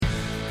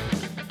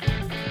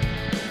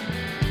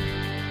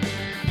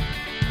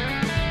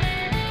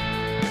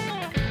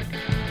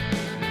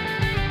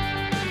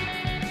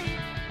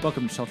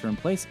Welcome to Shelter in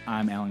Place.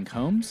 I'm Alan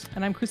Combs.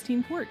 And I'm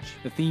Christine Porch.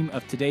 The theme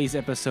of today's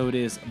episode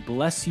is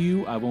Bless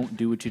You, I Won't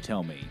Do What You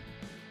Tell Me.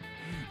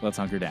 Let's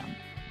hunker down.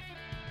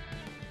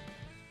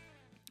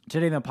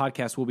 Today on the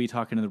podcast, we'll be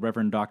talking to the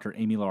Reverend Dr.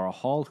 Amy Laura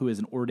Hall, who is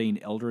an ordained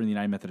elder in the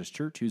United Methodist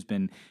Church, who's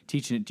been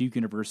teaching at Duke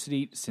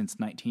University since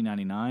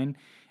 1999.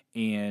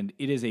 And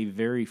it is a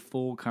very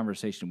full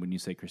conversation, wouldn't you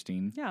say,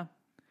 Christine? Yeah.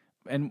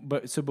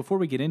 So before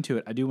we get into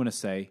it, I do want to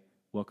say,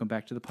 welcome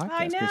back to the podcast,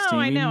 I know, Christine.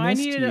 I know. I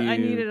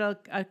needed you.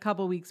 a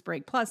couple weeks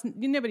break. Plus,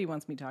 nobody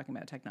wants me talking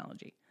about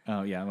technology.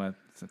 Oh, yeah, well,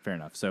 fair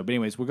enough. But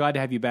anyways, we're glad to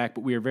have you back,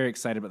 but we are very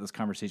excited about this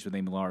conversation with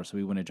Amy Laura, so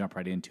we want to jump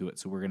right into it.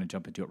 So we're going to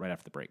jump into it right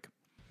after the break.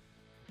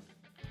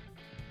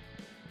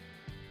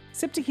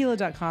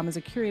 SipTequila.com is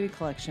a curated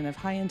collection of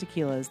high-end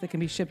tequilas that can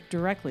be shipped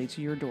directly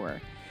to your door.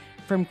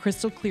 From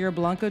crystal clear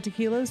Blanco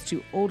tequilas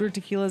to older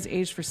tequilas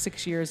aged for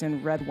 6 years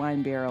in red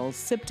wine barrels,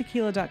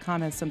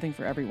 SipTequila.com has something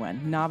for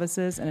everyone,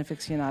 novices and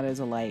aficionados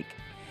alike.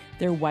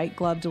 Their white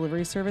glove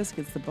delivery service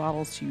gets the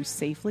bottles to you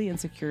safely and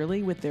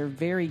securely with their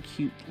very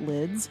cute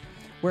lids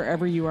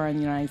wherever you are in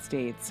the United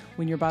States.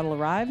 When your bottle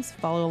arrives,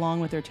 follow along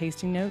with their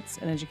tasting notes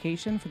and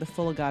education for the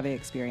full agave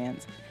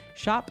experience.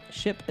 Shop,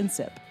 ship, and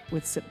sip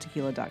with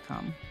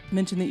SipTequila.com.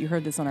 Mention that you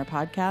heard this on our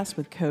podcast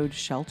with code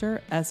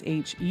SHELTER,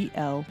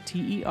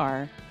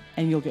 SHELTER,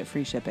 and you'll get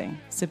free shipping.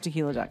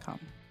 SipTequila.com.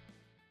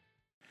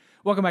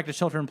 Welcome back to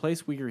Shelter in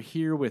Place. We are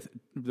here with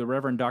the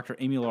Reverend Dr.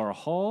 Amy Laura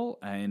Hall,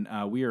 and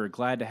we are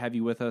glad to have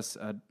you with us,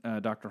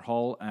 Dr.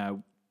 Hall.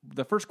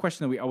 The first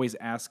question that we always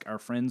ask our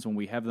friends when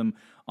we have them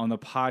on the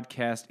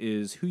podcast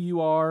is who you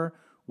are,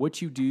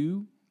 what you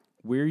do,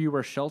 where you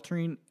are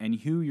sheltering, and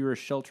who you are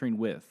sheltering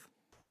with.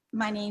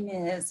 My name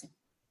is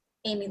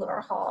Amy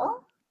Laura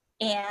Hall,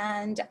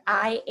 and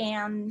I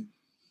am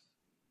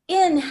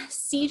in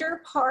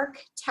Cedar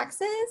Park,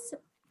 Texas,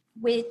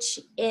 which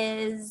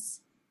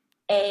is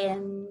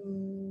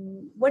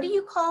what do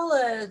you call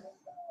a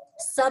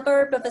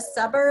suburb of a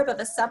suburb of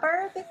a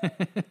suburb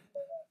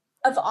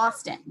of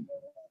Austin.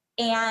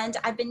 And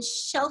I've been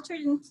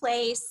sheltered in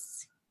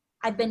place.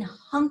 I've been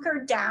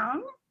hunkered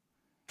down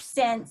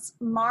since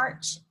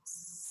March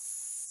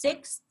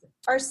 6th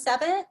or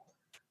 7th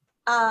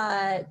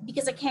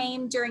because I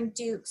came during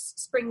Duke's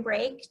spring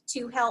break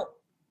to help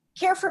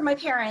care for my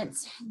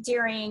parents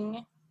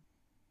during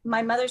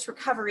my mother's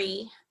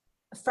recovery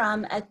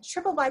from a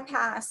triple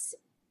bypass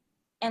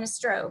and a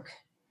stroke.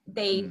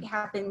 They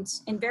happened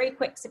in very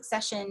quick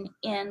succession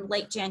in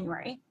late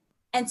January.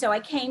 And so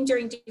I came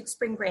during Duke's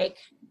spring break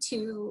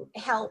to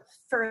help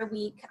for a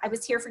week. I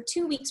was here for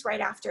 2 weeks right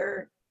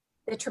after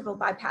the triple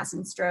bypass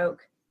and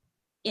stroke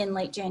in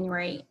late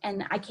January.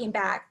 And I came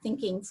back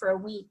thinking for a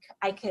week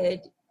I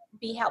could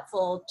be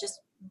helpful just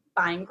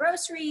buying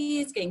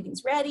groceries, getting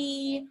things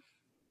ready,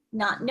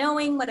 not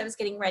knowing what I was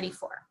getting ready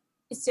for.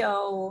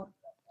 So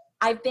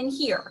I've been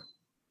here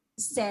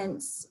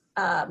since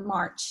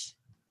March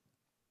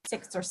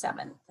 6th or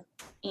 7th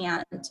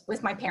and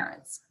with my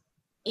parents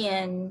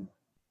in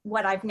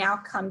what I've now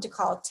come to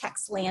call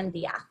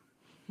Texlandia.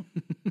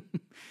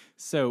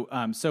 So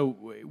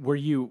were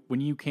you, when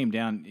you came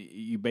down,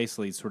 you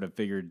basically sort of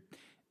figured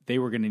they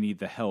were going to need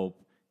the help.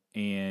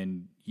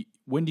 And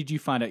when did you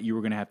find out you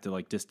were going to have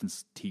to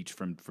distance teach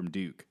from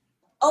Duke?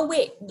 Oh,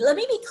 wait, let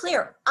me be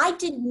clear. I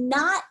did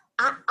not,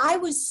 I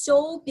was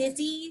so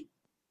busy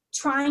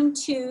trying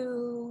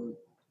to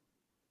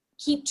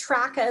keep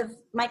track of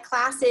my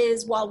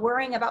classes while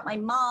worrying about my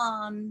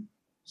mom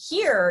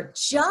here,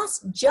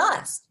 just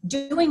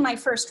doing my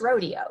first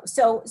rodeo.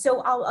 So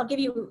I'll give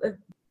you,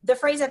 the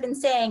phrase I've been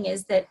saying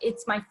is that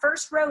it's my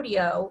first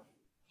rodeo.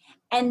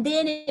 And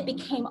then it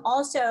became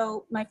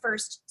also my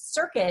first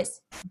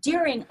circus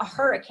during a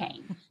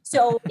hurricane.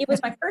 So it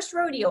was my first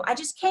rodeo. I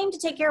just came to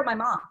take care of my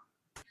mom.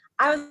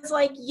 I was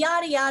like,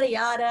 yada, yada,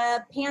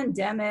 yada,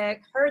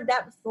 pandemic, heard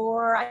that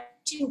before. I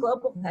teach in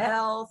global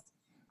health.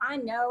 I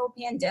know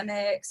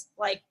pandemics,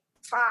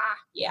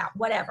 yeah,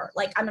 whatever.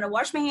 I'm going to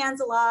wash my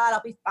hands a lot.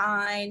 I'll be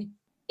fine.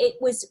 It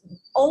was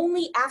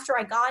only after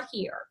I got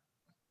here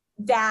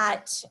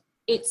that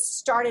it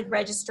started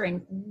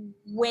registering.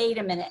 Wait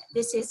a minute.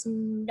 This is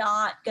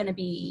not going to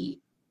be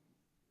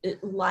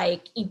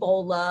like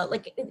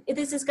Ebola.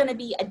 This is going to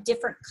be a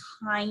different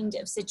kind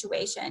of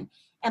situation.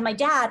 And my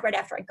dad, right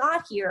after I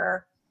got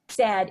here,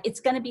 said, it's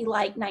going to be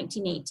like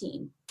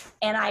 1918.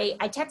 And I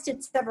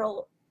texted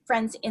several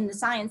friends in the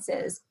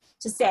sciences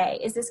to say,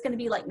 is this going to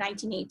be like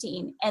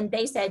 1918? And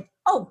they said,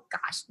 oh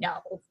gosh,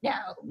 no,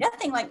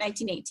 nothing like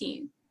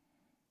 1918.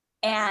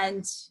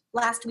 And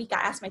last week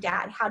I asked my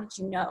dad, how did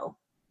you know?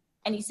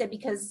 And he said,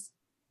 because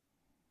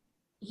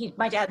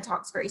my dad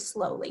talks very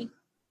slowly.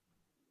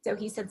 So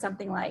he said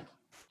something like,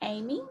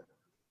 Amy,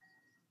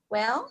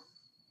 well,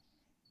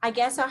 I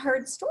guess I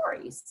heard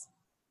stories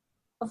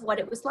of what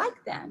it was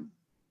like then.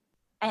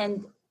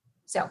 And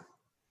so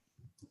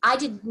I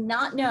did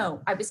not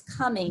know I was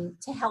coming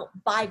to help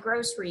buy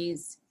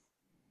groceries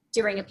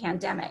during a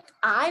pandemic.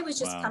 I was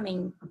just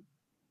coming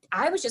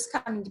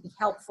to be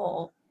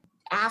helpful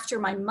after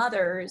my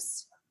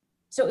mother's.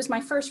 So it was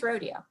my first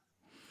rodeo.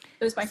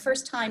 It was my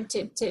first time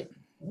to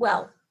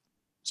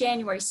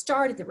January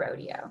started the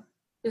rodeo.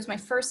 It was my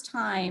first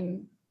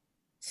time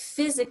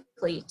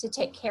physically to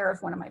take care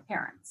of one of my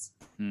parents.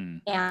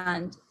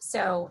 And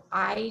so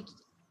I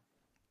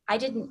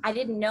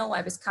didn't know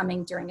I was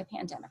coming during a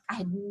pandemic.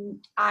 I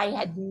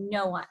had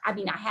no, I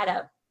mean,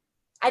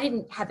 I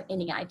didn't have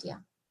any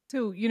idea.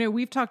 So,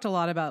 we've talked a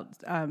lot about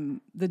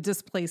the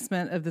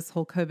displacement of this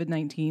whole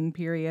COVID-19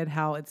 period,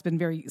 how it's been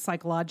very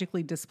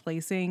psychologically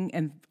displacing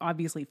and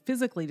obviously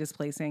physically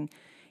displacing.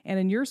 And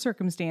in your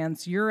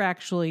circumstance, you're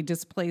actually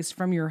displaced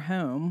from your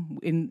home,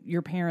 in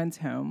your parents'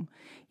 home.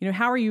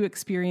 How are you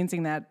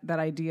experiencing that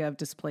idea of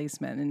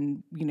displacement?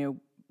 And,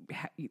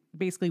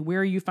 basically,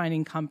 where are you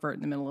finding comfort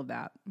in the middle of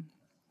that?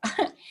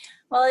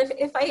 Well,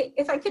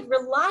 if I could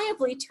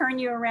reliably turn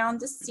you around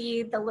to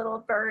see the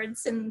little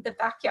birds in the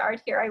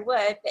backyard here, I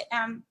would.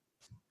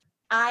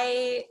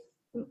 But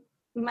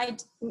my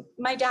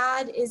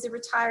dad is a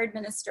retired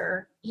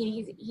minister.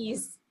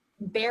 He's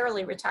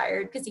barely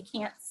retired because he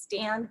can't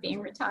stand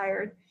being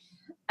retired.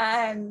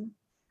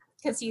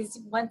 Because he's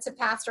once a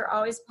pastor,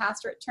 always a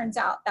pastor. It turns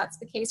out that's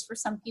the case for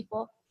some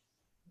people.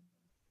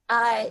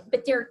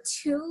 But there are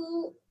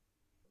two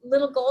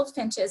little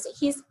goldfinches.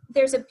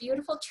 There's a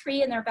beautiful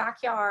tree in their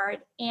backyard,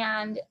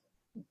 and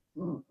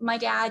my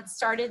dad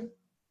started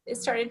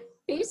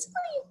basically,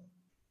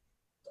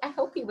 I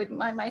hope he wouldn't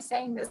mind my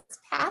saying this,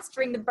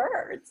 pasturing the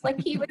birds.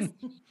 Like he was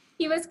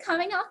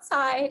coming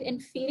outside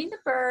and feeding the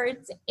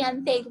birds,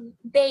 and they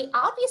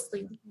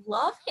obviously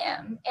love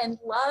him and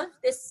love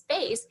this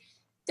space.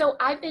 So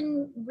I've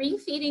been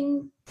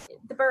refeeding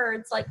the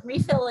birds, like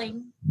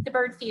refilling the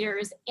bird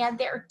feeders, and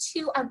there are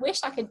two. I wish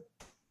I could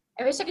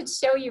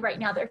show you right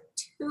now. There are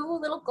two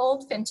little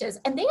goldfinches,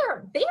 and they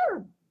are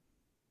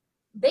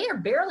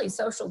barely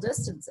social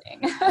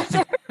distancing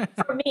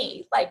for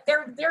me. Like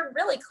they're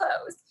really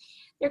close.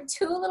 They're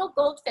two little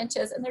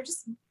goldfinches, and they're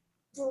just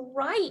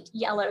bright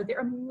yellow. They're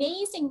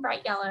amazing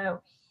bright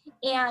yellow.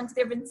 And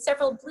there have been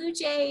several blue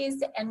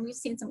jays, and we've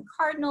seen some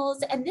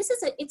cardinals. And it's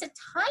a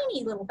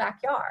tiny little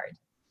backyard.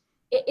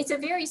 It's a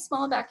very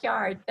small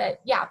backyard,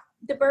 but yeah,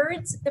 the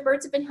birds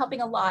have been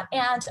helping a lot,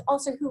 and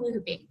also hula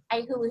hooping.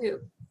 I hula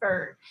hoop.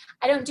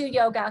 I don't do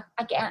yoga.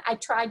 I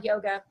tried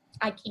yoga.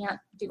 I can't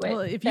do it. Well,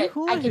 if you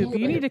hula hoop,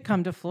 you need to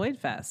come to Floyd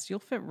Fest. You'll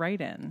fit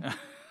right in.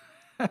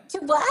 To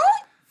what?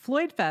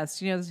 Floyd Fest,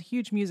 there's a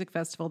huge music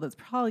festival that's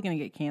probably going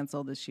to get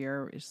canceled this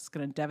year. It's just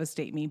going to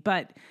devastate me.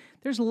 But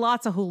there's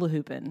lots of hula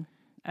hooping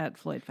at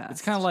Floyd Fest.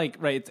 It's kind of like,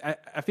 right,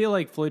 I feel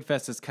like Floyd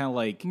Fest is kind of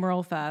like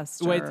Merle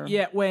Fest.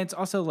 It's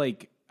also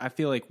like, I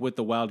feel like what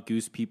the Wild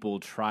Goose people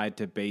tried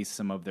to base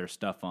some of their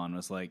stuff on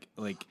was like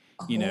which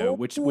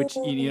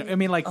I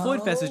mean, like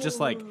Floyd Fest is just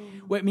like,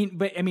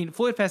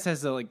 Floyd Fest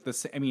has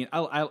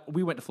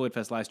we went to Floyd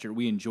Fest last year,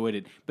 we enjoyed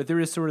it, but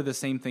there is sort of the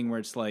same thing where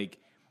it's like,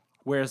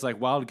 whereas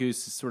like Wild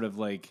Goose is sort of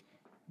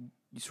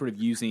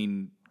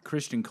using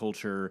Christian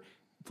culture,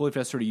 Floyd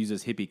Fest sort of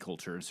uses hippie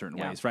culture in certain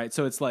ways, right?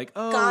 So it's like,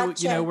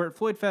 Gotcha. We're at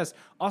Floyd Fest.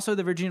 Also,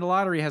 the Virginia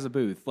Lottery has a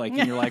booth. Like,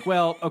 and you're like,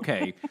 well,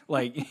 okay.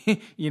 Like,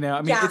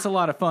 it's a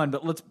lot of fun,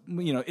 but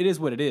it is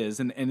what it is.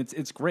 And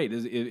it's great.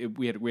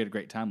 We had a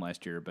great time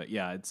last year, but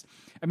yeah, it's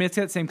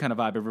that same kind of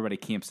vibe. Everybody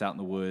camps out in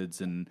the woods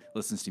and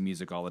listens to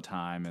music all the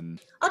time. And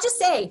I'll just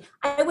say,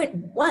 I went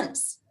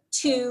once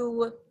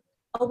to,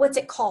 what's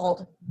it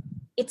called?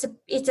 It's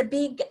a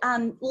big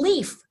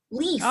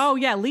Leaf. Oh,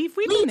 yeah, Leaf.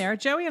 We've been there.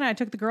 Joey and I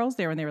took the girls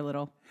there when they were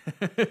little.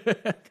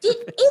 If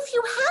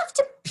you have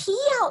to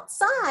pee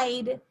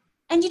outside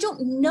and you don't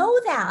know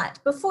that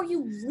before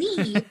you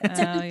leave,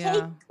 so you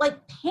take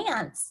like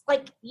pants,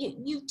 like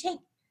you take.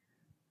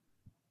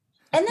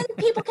 And then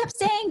people kept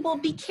saying, well,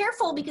 be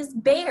careful because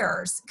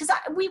bears, because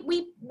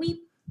we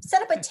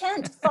set up a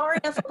tent far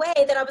enough away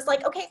that I was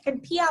like, okay, I can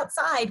pee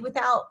outside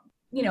without,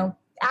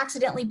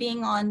 accidentally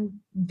being on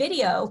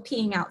video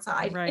peeing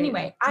outside. Right.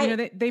 Anyway,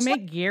 they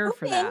make gear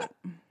for that.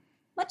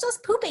 Much less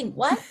pooping.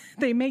 What?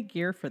 They make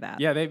gear for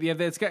that. Yeah,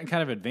 it's gotten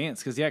kind of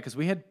advanced because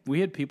we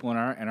had people in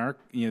our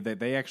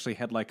that they actually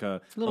had like a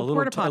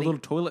little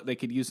toilet they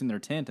could use in their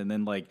tent, and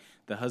then like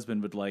the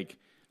husband would like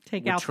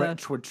take out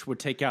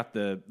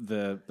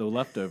the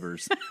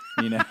leftovers,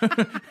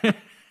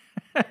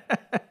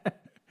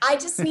 I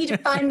just need to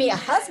find me a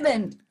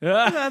husband.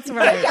 That's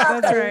right.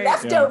 That's right.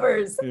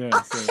 Leftovers.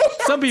 Yeah,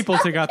 some people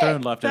take out their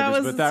own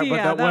leftovers, but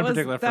that one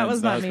particular friend. That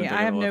was not me.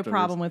 I have no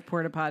problem with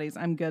porta potties.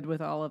 I'm good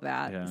with all of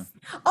that. Yeah.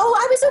 Oh,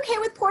 I was okay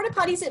with porta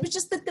potties. It was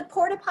just that the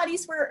porta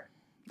potties were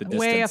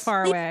way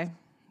far away.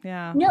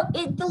 Yeah. No,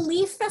 the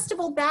Leaf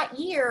Festival that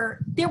year,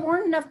 there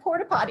weren't enough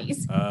porta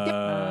potties.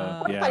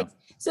 Potties.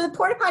 So the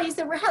porta potties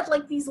that had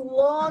like these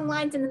long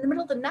lines, and in the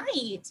middle of the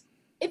night,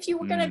 if you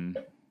were gonna.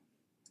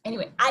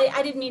 Anyway,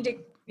 I didn't mean to.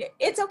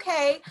 It's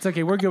okay. It's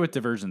okay. We're good with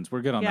diversions.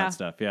 We're good on that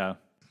stuff. Yeah.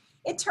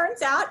 It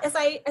turns out, as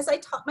I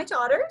taught my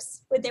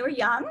daughters when they were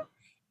young,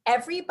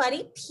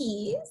 everybody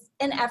pees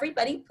and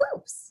everybody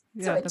poops.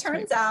 Yeah, so it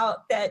turns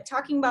out that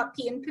talking about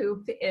pee and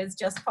poop is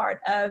just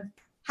part of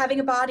having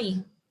a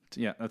body.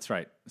 Yeah, that's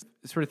right.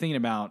 Sort of thinking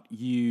about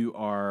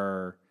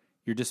you're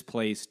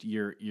displaced,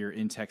 you're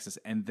in Texas,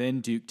 and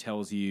then Duke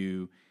tells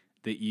you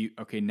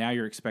now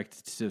you're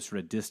expected to sort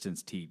of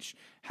distance teach.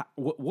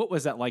 What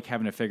was that like,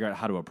 having to figure out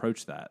how to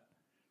approach that?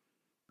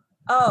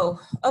 Oh,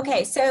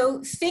 okay.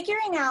 So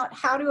figuring out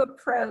how to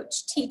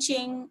approach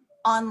teaching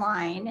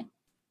online.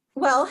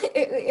 Well,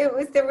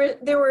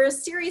 there were a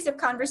series of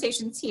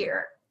conversations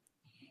here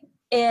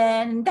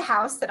in the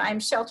house that I'm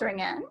sheltering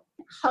in,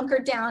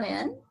 hunkered down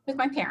in with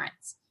my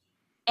parents.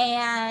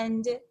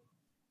 And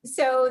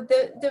so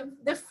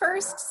the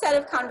first set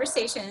of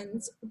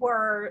conversations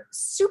were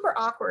super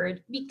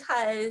awkward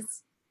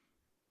because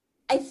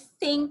I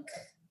think,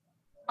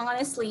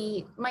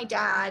 honestly, my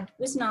dad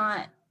was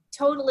not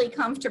totally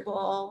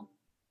comfortable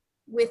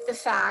with the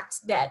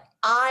fact that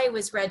I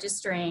was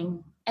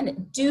registering and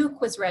that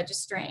Duke was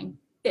registering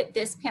that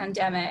this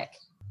pandemic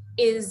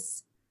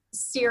is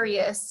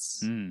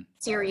serious,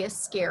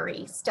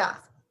 scary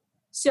stuff.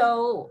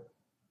 So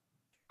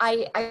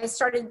I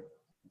started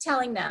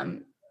telling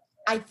them,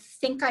 I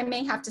think I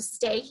may have to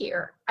stay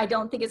here. I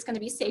don't think it's going to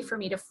be safe for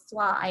me to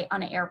fly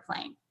on an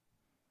airplane.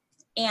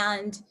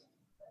 And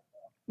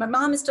my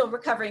mom is still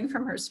recovering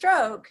from her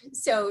stroke.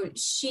 So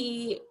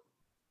she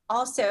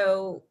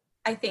also,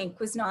 I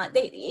think, was not,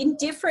 in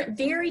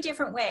very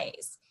different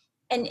ways.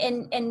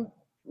 And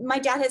my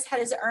dad has had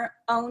his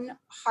own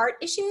heart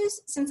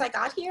issues since I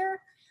got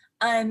here,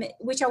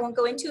 which I won't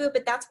go into it,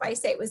 but that's why I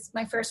say it was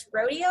my first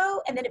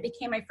rodeo. And then it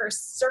became my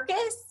first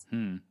circus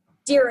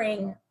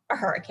during a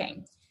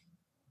hurricane.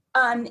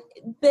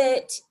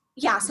 But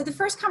yeah, so the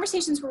first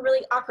conversations were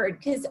really awkward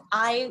because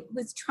I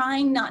was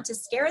trying not to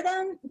scare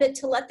them, but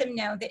to let them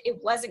know that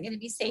it wasn't going to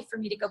be safe for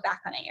me to go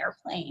back on an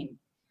airplane.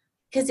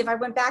 Because if I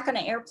went back on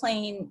an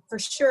airplane, for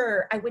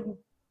sure, I wouldn't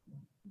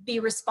be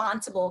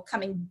responsible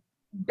coming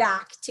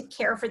back to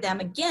care for them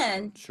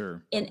again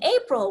in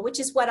April, which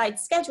is what I'd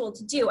scheduled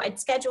to do. I'd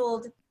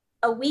scheduled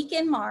a week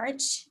in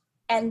March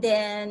and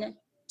then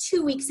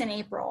 2 weeks in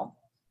April.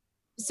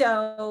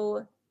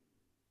 So,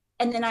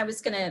 and then I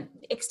was going to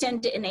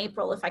extend it in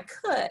April if I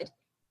could.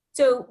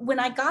 So when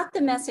I got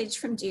the message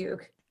from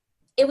Duke,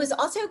 it was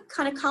also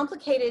kind of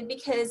complicated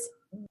because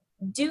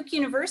Duke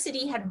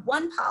University had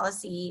one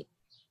policy.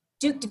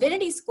 Duke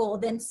Divinity School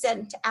then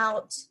sent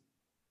out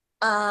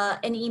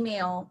an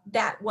email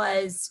that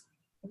was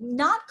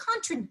not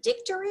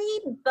contradictory,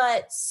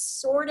 but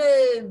sort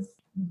of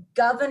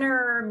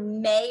governor,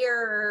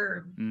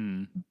 mayor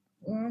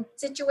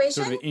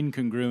situation. Sort of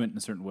incongruent in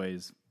certain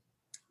ways.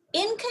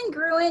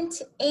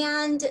 Incongruent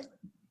and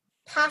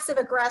passive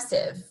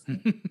aggressive.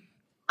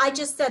 I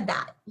just said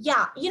that.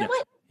 Yeah. You know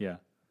what? Yeah.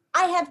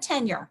 I have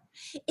tenure.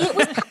 It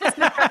was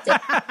passive aggressive.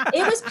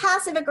 It was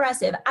passive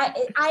aggressive.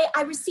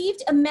 I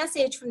received a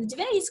message from the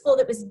Divinity School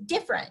that was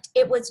different.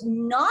 It was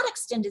not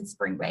extended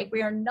spring break.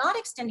 We are not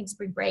extending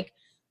spring break.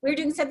 We were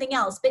doing something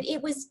else. But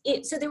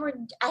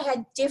I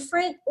had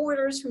different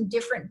orders from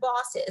different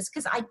bosses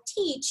because I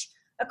teach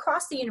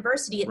across the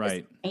university at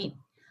this point.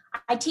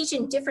 I teach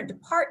in different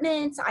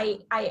departments. I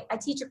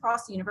teach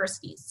across the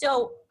university.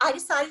 So I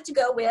decided to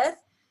go with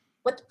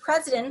what the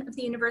president of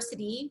the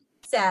university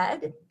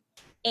said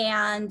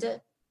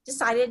and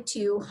decided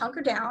to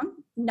hunker down,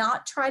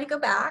 not try to go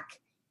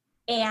back,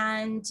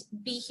 and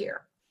be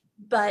here.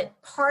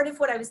 But part of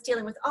what I was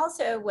dealing with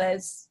also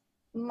was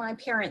my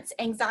parents'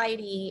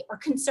 anxiety or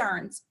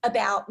concerns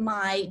about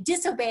my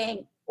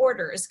disobeying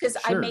orders, because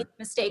I made the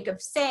mistake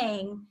of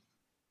saying,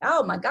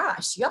 oh my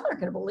gosh, y'all aren't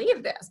going to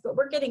believe this, but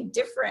we're getting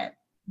different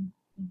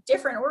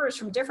orders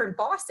from different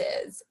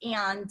bosses.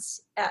 And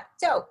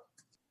so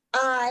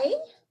I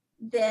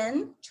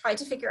then tried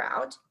to figure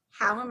out,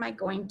 how am I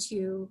going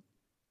to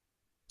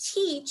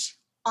teach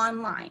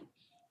online?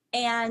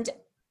 And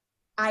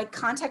I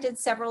contacted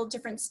several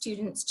different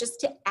students just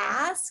to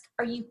ask,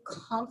 are you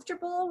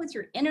comfortable with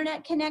your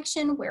internet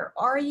connection? Where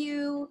are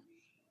you?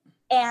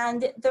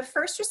 And the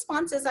first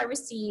responses I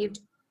received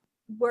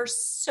were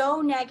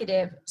so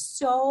negative,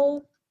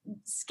 so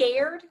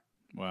scared,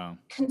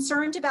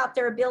 concerned about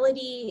their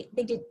ability.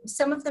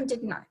 Some of them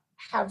did not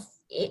have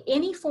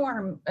any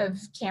form of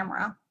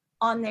camera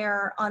on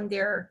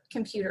their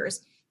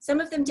computers. Some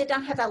of them did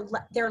not have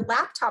their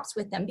laptops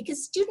with them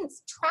because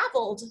students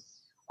traveled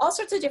all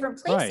sorts of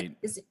different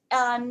places.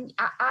 Right.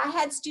 I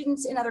had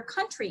students in other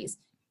countries.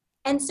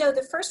 And so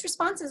the first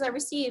responses I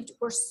received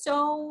were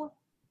so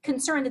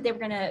concerned that they were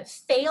going to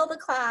fail the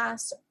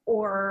class,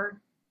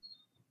 or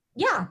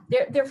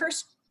their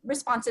first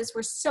responses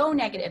were so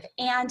negative.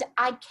 And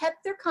I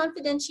kept their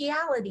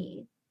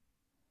confidentiality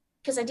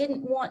because I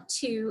didn't want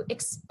to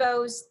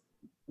expose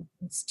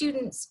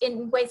students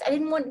in ways. I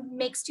didn't want to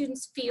make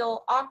students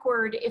feel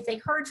awkward if they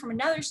heard from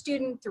another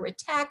student through a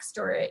text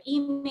or an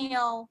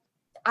email.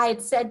 I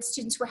had said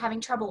students were having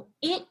trouble.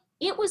 It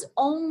was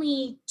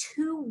only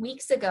 2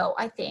 weeks ago,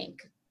 I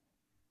think,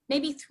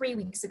 maybe 3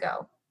 weeks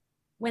ago,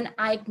 when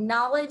I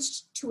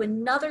acknowledged to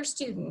another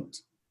student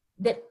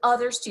that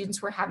other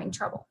students were having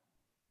trouble,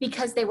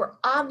 because they were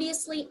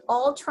obviously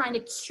all trying to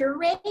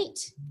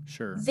curate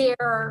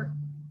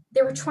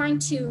they were trying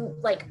to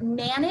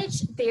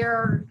manage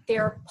their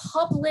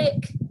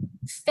public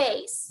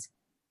face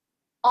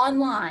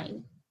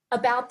online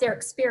about their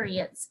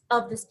experience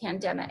of this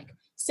pandemic.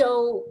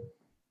 So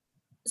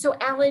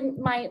Alan,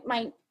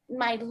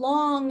 my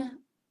long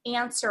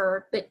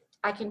answer, but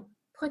I can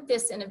put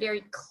this in a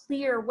very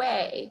clear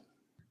way.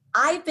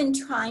 I've been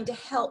trying to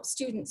help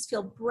students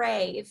feel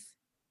brave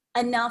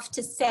enough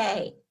to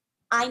say,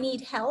 I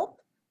need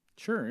help.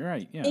 Sure, you're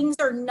right. Yeah. Things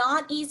are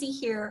not easy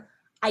here.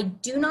 I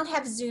do not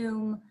have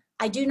Zoom.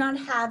 I do not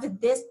have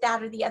this,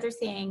 that, or the other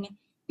thing,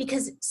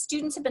 because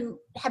students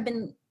have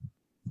been,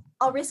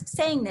 I'll risk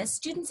saying this,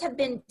 students have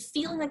been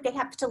feeling like they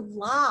have to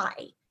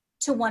lie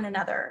to one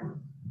another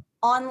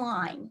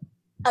online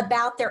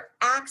about their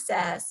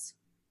access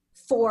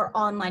for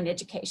online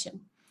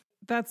education.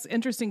 That's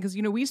interesting because,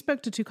 we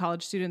spoke to two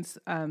college students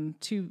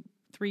 2-3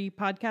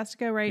 podcasts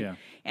ago, right? Yeah.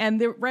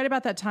 And right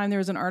about that time, there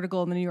was an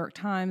article in the New York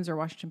Times or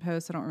Washington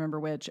Post, I don't remember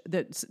which,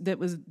 that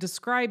was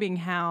describing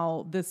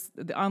how the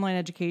online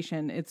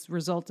education, it's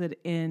resulted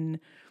in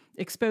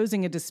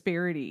exposing a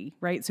disparity,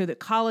 right? So that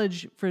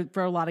college for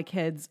a lot of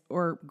kids,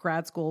 or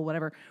grad school,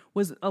 whatever,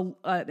 was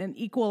an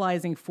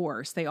equalizing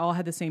force. They all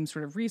had the same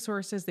sort of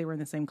resources. They were in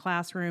the same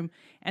classroom.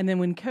 And then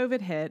when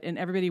COVID hit and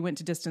everybody went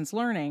to distance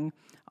learning,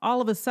 all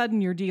of a sudden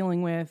you're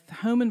dealing with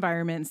home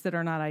environments that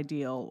are not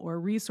ideal or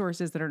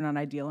resources that are not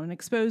ideal, and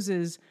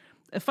exposes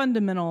a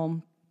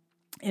fundamental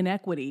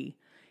inequity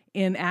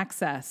in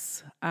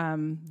access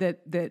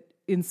that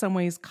in some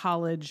ways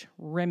college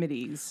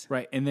remedies.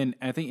 Right. And then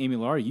I think, Amy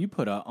Laura, you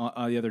put the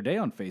other day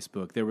on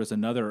Facebook, there was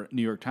another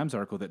New York Times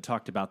article that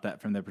talked about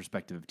that from the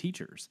perspective of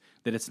teachers,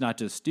 that it's not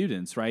just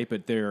students, right?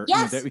 But there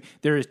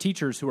is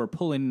teachers who are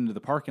pulling into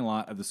the parking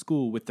lot of the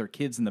school with their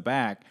kids in the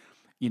back,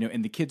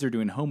 and the kids are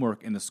doing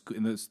homework and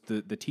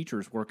the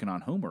teacher's working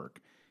on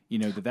homework,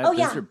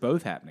 those are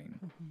both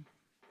happening.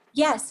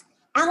 Yes.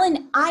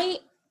 Alan, I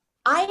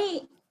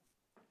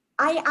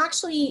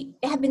actually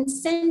have been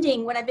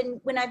sending, when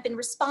I've been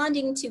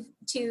responding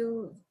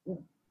to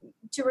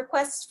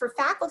requests for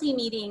faculty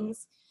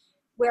meetings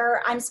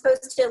where I'm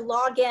supposed to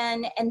log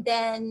in and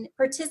then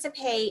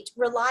participate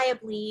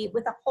reliably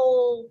with a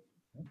whole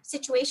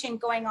situation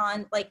going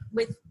on, like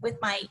with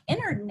my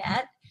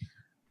internet,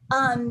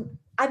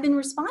 I've been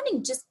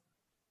responding just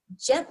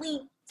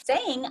gently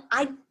saying,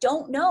 I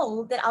don't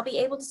know that I'll be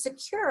able to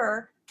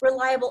secure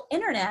reliable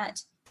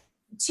internet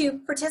to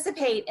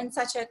participate in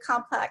such a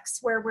complex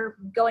where we're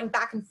going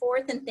back and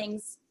forth and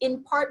things,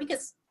 in part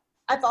because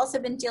I've also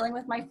been dealing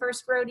with my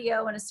first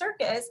rodeo in a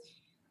circus.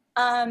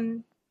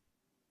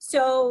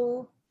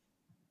 So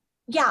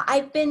yeah,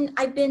 I've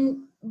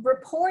been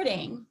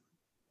reporting,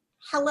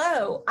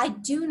 hello, I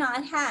do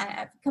not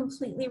have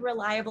completely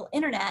reliable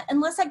internet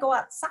unless I go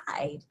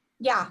outside.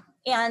 Yeah.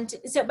 And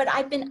so, but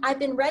I've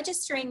been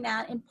registering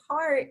that in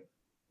part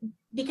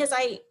because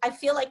I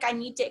feel like I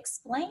need to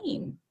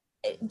explain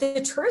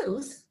the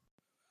truth.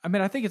 I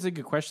mean, I think it's a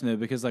good question though,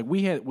 because like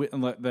we had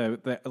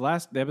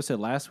the episode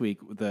last week,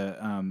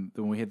 when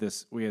we had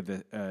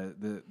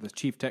the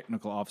chief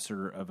technical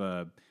officer of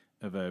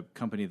a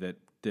company that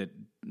did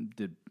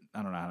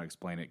I don't know how to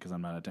explain it because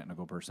I'm not a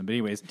technical person, but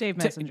anyways, Dave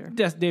Messenger.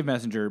 Dave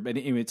Messenger, but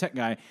anyway, tech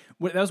guy.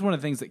 That was one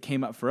of the things that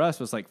came up for us,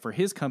 was like for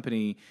his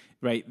company,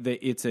 right?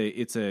 It's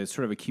a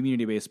sort of a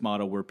community based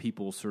model where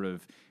people sort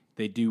of,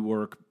 they do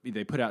work,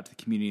 they put out to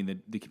the community,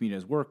 and the community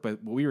does work.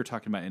 But what we were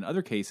talking about in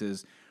other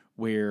cases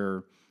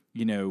where,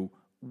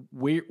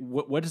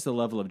 what is the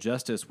level of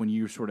justice when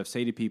you sort of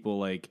say to people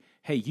like,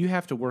 hey, you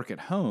have to work at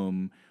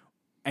home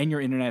and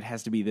your internet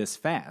has to be this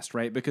fast,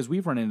 right? Because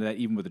we've run into that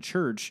even with the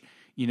church,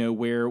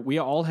 where we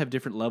all have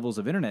different levels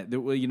of internet.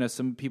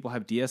 Some people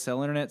have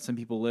DSL internet, some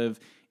people live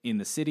in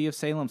the city of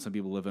Salem, some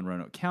people live in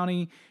Roanoke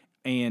County.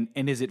 And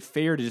is it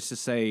fair to just to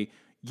say,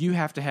 you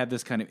have to have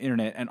this kind of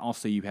internet and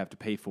also you have to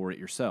pay for it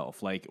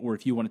yourself? Like, or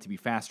if you want it to be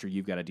faster,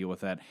 you've got to deal with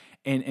that.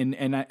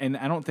 And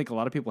I don't think a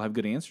lot of people have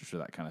good answers for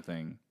that kind of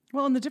thing.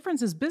 Well, and the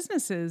difference is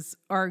businesses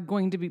are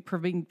going to be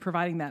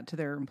providing that to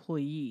their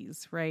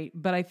employees, right?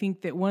 But I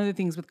think that one of the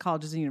things with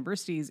colleges and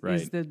universities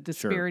is the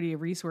disparity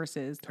of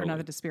resources, or not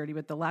the disparity,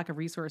 but the lack of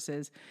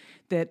resources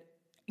that,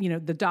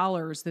 the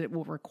dollars that it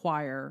will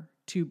require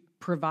to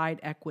provide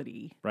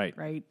equity,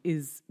 right,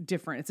 is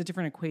different. It's a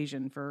different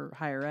equation for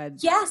higher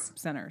ed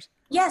centers.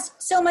 Yes,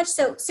 so much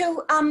so.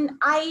 So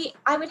I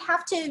would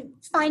have to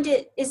find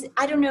it.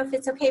 I don't know if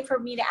it's okay for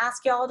me to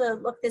ask y'all to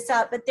look this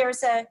up, but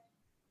there's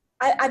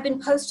I've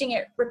been posting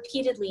it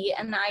repeatedly,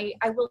 and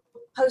I will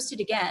post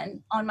it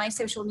again on my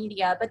social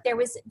media. But there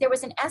was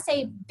an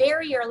essay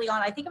very early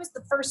on. I think it was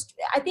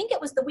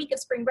the week of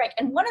spring break.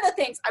 And one of the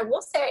things I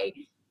will say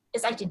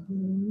is I did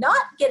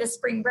not get a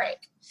spring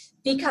break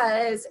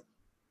because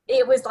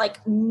it was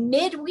like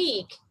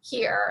midweek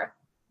here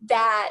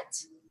that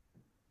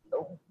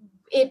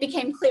it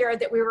became clear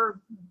that we were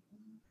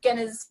going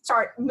to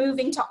start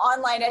moving to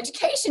online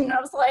education. And I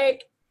was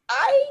like,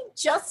 I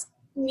just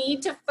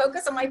need to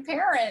focus on my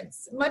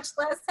parents, much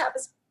less have a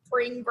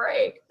spring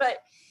break. But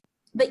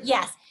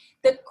yes,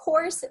 the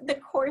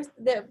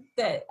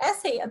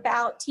essay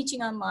about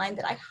teaching online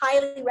that I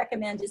highly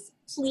recommend is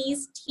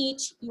Please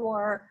Teach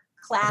Your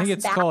Class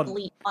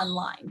Badly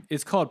Online.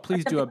 It's called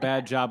Please Do a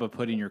Bad Job of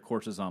Putting Your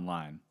Courses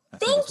Online.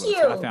 Thank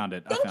you. I found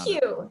it.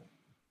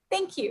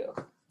 Thank you.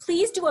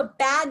 Please do a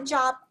bad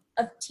job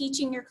of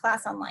teaching your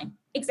class online.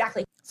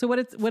 Exactly. So what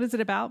is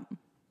it about?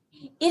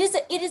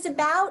 It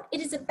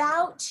is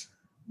about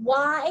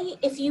why,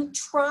 if you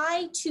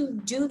try to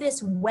do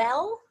this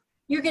well,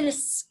 you're going to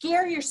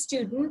scare your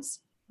students.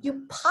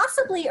 You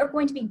possibly are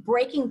going to be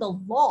breaking the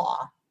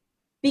law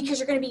because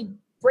you're going to be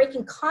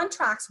breaking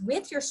contracts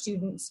with your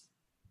students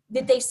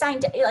that they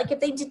signed. Like if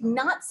they did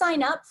not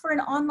sign up for an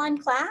online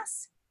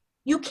class,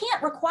 you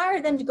can't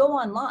require them to go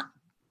online.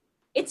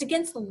 It's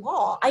against the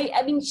law.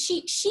 I mean,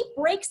 she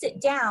breaks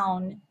it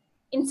down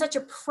in such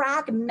a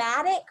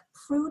pragmatic,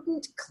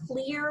 prudent,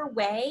 clear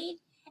way.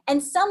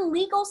 And some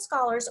legal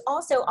scholars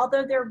also,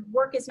 although their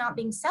work is not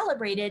being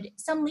celebrated,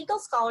 some legal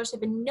scholars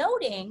have been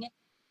noting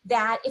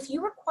that if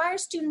you require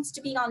students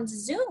to be on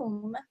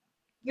Zoom,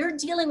 you're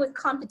dealing with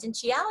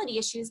confidentiality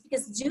issues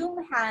because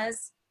Zoom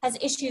has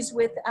issues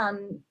with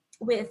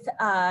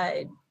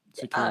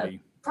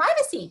security,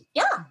 privacy.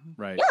 Yeah,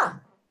 right. Yeah.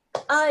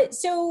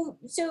 So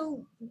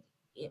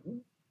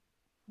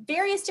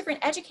various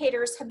different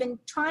educators have been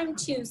trying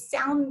to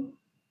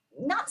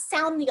not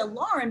sound the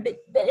alarm,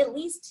 but at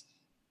least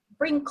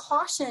bring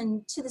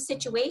caution to the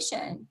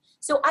situation.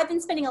 So I've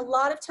been spending a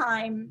lot of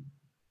time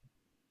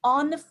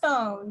on the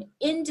phone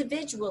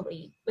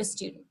individually with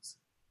students,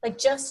 like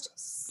just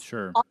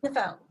on the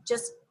phone,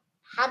 just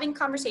having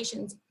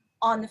conversations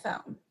on the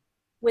phone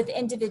with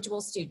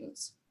individual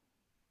students.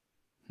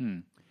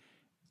 And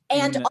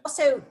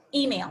also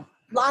email,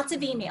 lots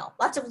of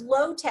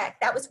low tech.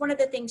 That was one of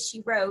the things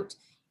she wrote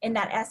in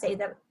that essay,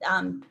 that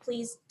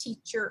please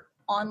teach your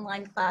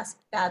online class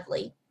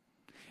badly.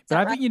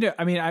 But I think,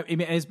 I mean,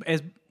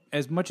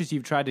 as much as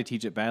you've tried to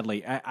teach it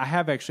badly, I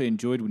have actually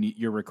enjoyed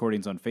your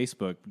recordings on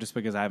Facebook, just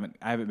because I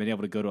haven't been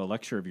able to go to a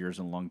lecture of yours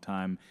in a long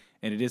time,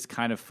 and it is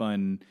kind of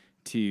fun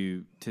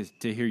to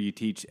hear you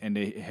teach and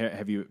to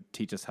have you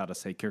teach us how to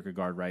say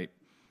Kierkegaard right,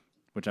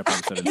 which I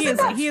probably said.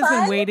 He has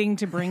been waiting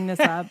to bring this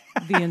up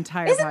the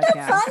entire podcast. Isn't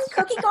that fun,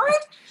 Cookie-Guard?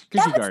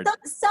 Cookie-Guard. That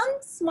was some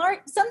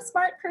smart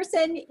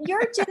person,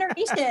 your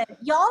generation,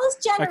 y'all's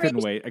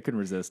generation. I couldn't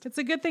resist. It's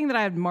a good thing that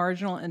I had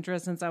marginal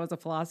interest since I was a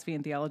philosophy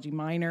and theology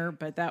minor,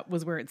 but that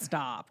was where it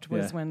stopped,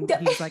 was when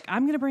he was like,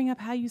 I'm going to bring up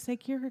how you say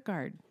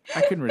Kierkegaard.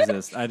 I couldn't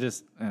resist. I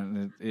just,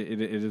 it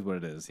is what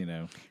it is, you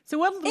know. So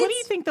what do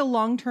you think the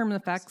long-term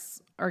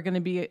effects are going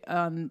to be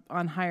on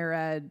higher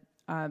ed,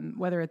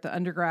 whether at the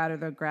undergrad or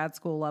the grad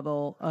school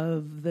level,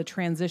 of the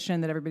transition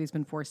that everybody's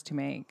been forced to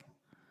make?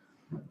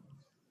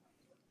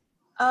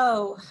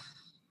 Can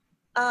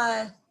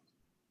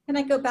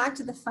I go back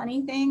to the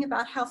funny thing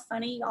about how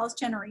funny y'all's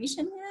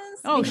generation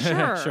is? Oh,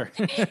 sure. Sure.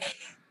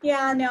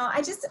 Yeah, no,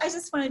 I just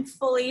wanted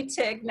fully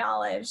to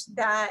acknowledge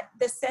that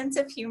the sense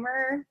of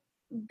humor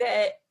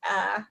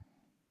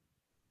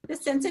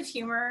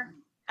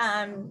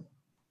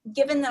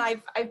given that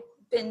I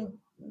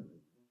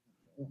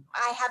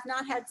have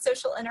not had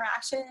social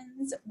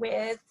interactions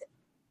with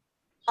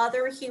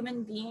other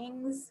human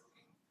beings,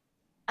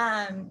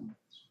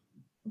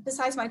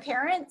 besides my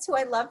parents, who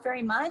I love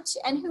very much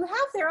and who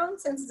have their own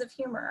senses of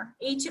humor,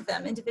 each of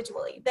them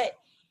individually. That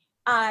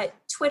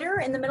Twitter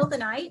in the middle of the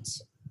night,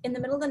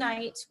 when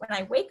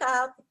I wake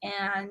up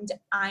and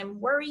I'm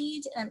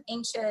worried and I'm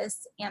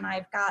anxious and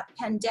I've got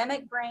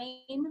pandemic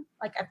brain,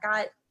 like I've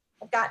got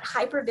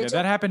hypervigilance.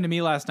 Yeah, that happened to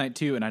me last night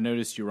too, and I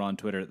noticed you were on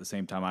Twitter at the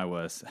same time I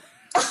was.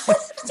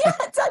 Yeah,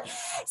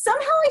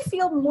 somehow I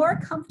feel more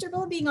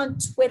comfortable being on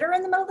Twitter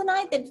in the middle of the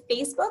night than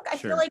Facebook. I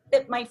feel like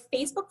that my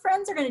Facebook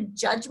friends are going to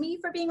judge me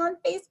for being on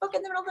Facebook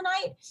in the middle of the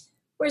night,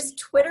 whereas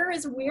Twitter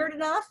is weird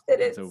enough that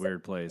it's a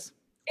weird place.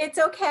 It's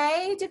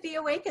okay to be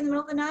awake in the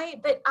middle of the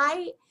night, but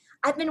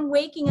I've been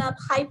waking up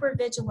hyper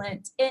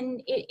vigilant,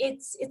 and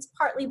it's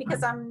partly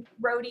because I'm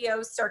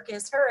rodeo,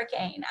 circus,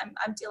 hurricane.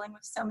 I'm dealing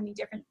with so many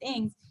different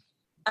things,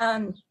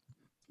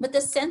 but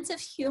the sense of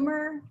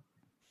humor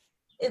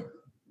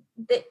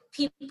that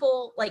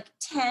people like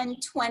 10,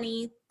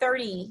 20,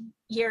 30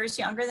 years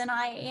younger than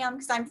I am,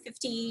 because I'm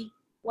 50,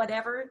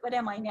 whatever. What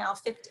am I now?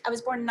 50. I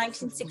was born in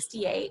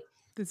 1968.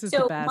 This is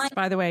the best,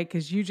 by the way,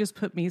 because you just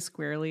put me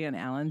squarely in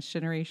Alan's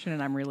generation,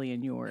 and I'm really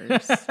in yours.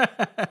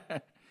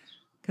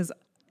 Because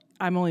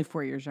I'm only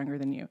 4 years younger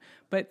than you.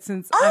 But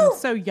since I'm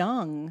so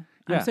young,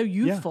 I'm so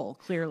youthful,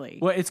 clearly.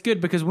 Well, it's good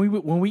because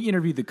when we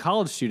interviewed the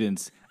college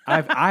students,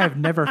 I have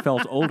never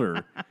felt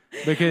older,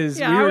 because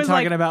we were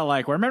talking about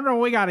like, remember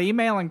when we got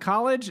email in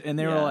college, and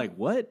they were like,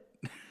 what?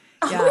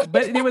 Yeah,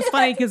 but it was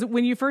funny because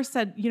when you first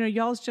said,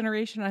 y'all's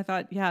generation, I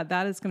thought, yeah,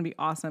 that is going to be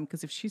awesome,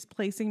 because if she's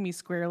placing me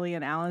squarely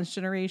in Alan's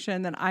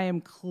generation, then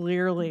I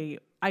clearly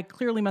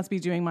must be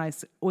doing my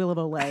oil of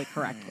Olay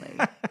correctly.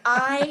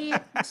 I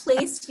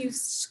placed you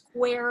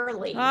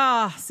squarely.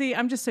 See,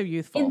 I'm just so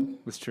youthful.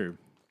 That's true.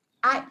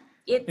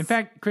 In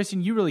fact,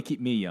 Kristen, you really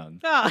keep me young.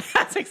 Oh,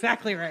 that's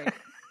exactly right.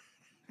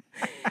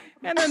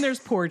 And then there's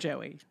poor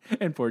Joey.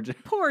 And poor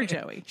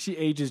Joey. She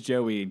ages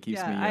Joey and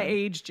keeps me young. I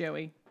age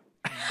Joey.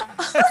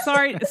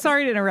 Sorry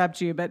to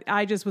interrupt you, but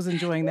I just was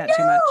enjoying that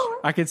too much.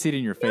 I could see it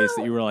in your face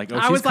that you were like,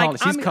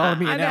 she's calling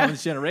me in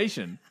Alan's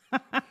generation.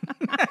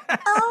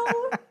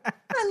 Oh,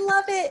 I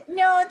love it.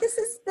 No, this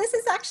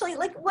is actually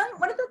like one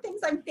of the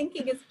things I'm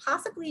thinking is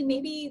possibly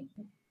maybe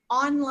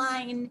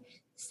online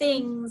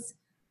things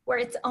where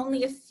it's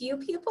only a few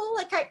people.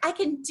 Like I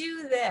can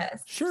do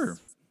this. Sure.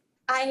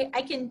 I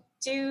can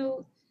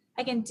do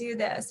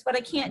this. What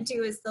I can't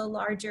do is the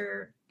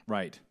larger,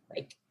 Right.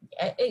 like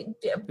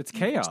It's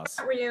chaos.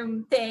 chat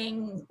room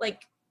thing,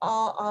 like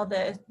all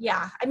the,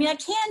 yeah. I mean, I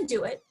can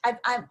do it.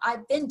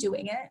 I've been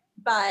doing it,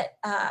 but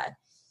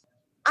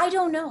I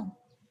don't know.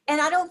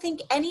 And I don't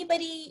think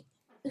anybody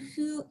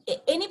who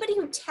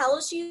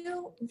tells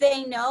you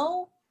they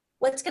know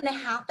what's going to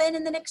happen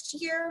in the next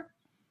year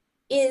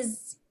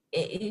is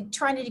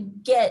trying to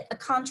get a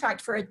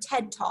contract for a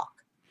TED Talk.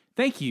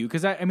 Thank you,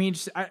 because I mean,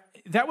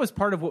 that was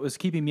part of what was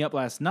keeping me up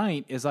last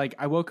night. Is like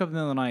I woke up in the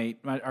middle of the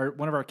night.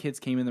 One of our kids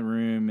came in the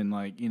room and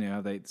like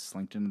they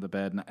slinked into the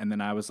bed, and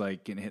then I was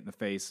like getting hit in the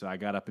face, so I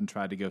got up and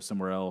tried to go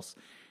somewhere else,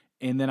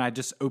 and then I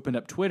just opened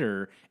up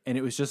Twitter, and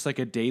it was just like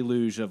a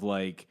deluge of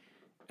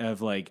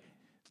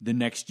the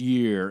next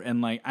year,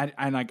 and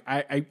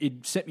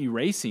it set me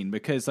racing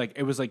because like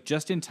it was like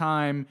just in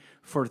time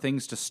for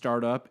things to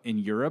start up in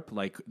Europe,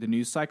 like the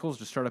news cycles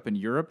to start up in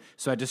Europe.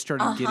 So I just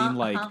started getting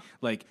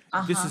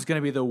this is going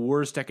to be the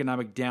worst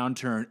economic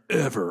downturn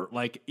ever,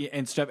 like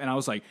and stuff. And I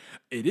was like,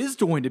 it is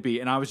going to be,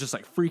 and I was just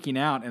like freaking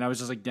out, and I was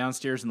just like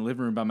downstairs in the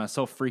living room by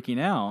myself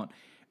freaking out.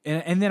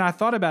 And then I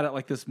thought about it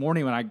like this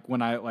morning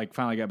when I like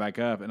finally got back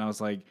up, and I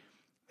was like,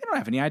 I don't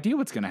have any idea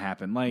what's going to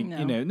happen. Like,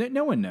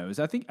 no one knows.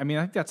 I think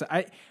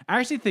I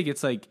actually think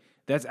it's like,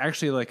 that's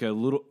actually like a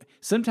little,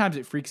 sometimes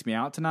it freaks me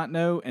out to not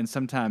know. And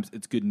sometimes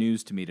it's good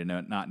news to me to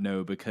not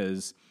know,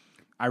 because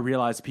I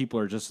realize people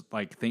are just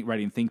like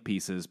writing think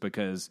pieces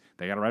because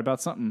they got to write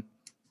about something.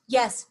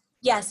 Yes,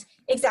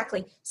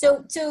 exactly.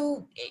 So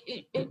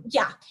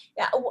yeah.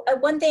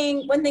 One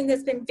thing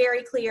that's been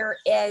very clear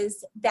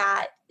is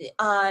that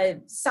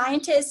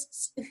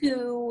scientists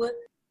who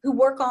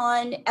work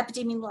on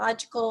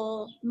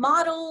epidemiological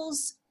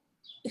models,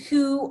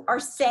 who are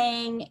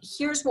saying,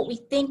 here's what we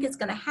think is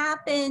going to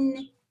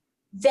happen,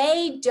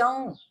 they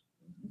don't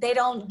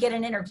get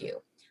an interview.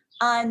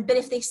 But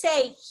if they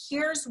say,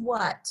 here's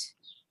what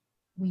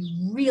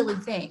we really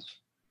think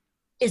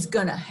is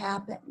going to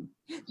happen,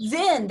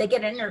 then they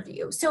get an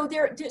interview. So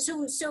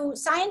so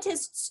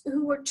scientists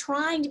who are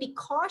trying to be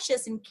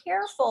cautious and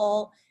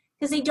careful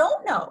because they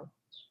don't know.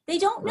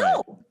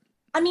 Right.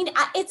 I mean,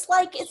 it's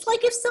like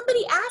if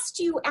somebody asked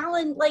you,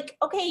 Alan, like,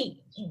 okay,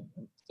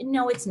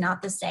 no, it's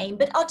not the same,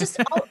 but I'll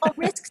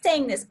risk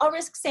saying this.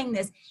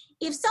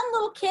 If some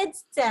little kid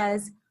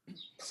says,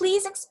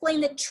 please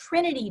explain the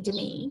Trinity to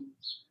me,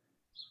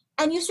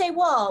 and you say,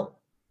 well,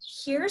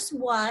 here's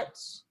what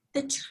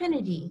the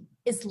Trinity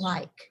is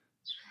like,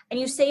 and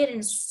you say it in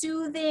a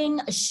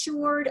soothing,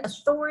 assured,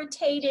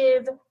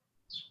 authoritative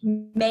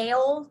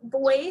male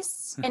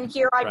voice, and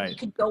here I Right.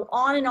 could go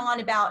on and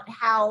on about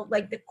how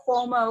like the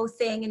Cuomo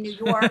thing in New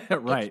York.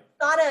 Right.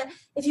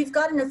 If you've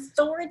got an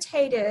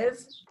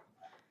authoritative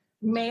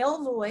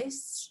male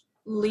voice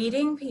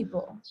leading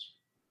people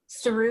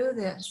through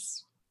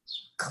this,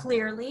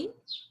 clearly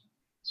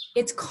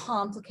it's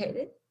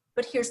complicated,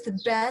 but here's the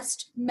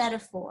best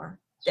metaphor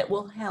that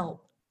will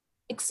help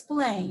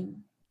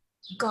explain.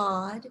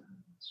 God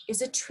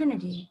is a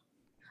Trinity.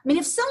 I mean,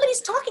 if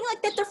somebody's talking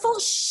like that, they're full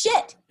of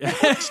shit.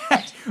 Full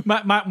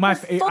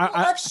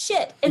of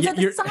shit. And so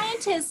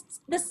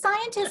the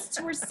scientists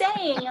were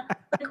saying,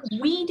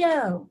 like, we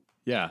know.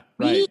 Yeah.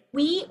 Right.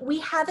 We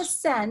have a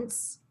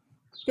sense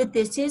that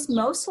this is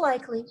most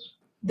likely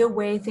the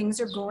way things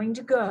are going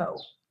to go.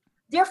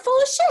 They're full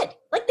of shit.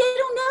 Like, they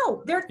don't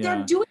know.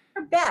 They're doing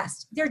their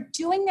best. They're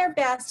doing their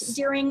best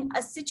during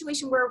a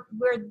situation where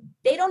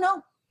they don't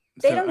know.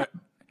 They don't know.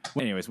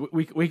 Anyways,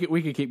 we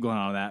could keep going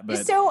on that,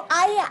 but so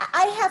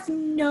I have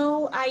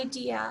no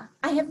idea.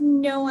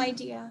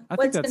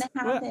 What's going to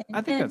happen. Well,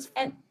 I think that's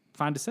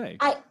fine to say.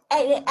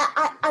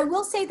 I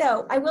will say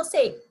though. I will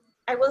say.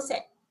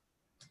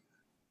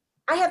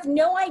 I have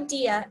no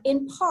idea,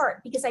 in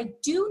part because I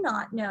do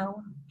not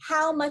know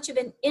how much of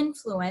an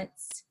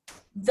influence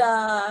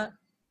the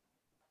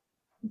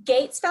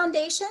Gates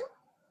Foundation,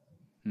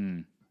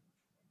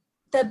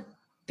 the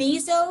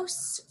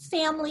Bezos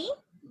family.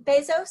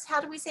 Bezos,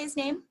 how do we say his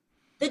name?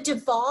 The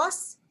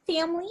DeVos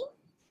family.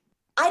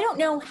 I don't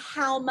know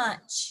how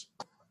much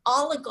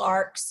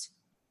oligarchs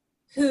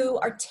who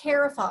are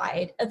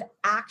terrified of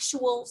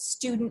actual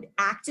student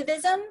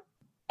activism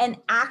and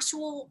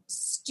actual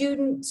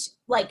student,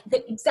 like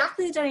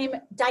exactly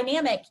the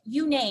dynamic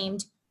you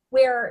named,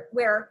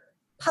 where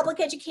public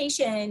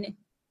education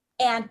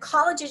and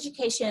college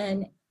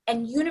education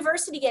and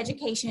university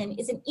education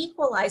is an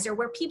equalizer,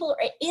 where people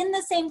are in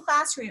the same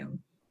classroom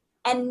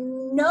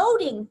and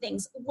noting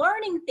things,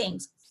 learning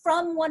things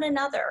from one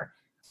another.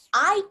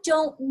 I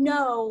don't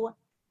know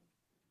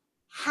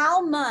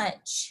how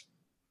much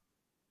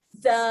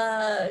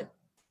the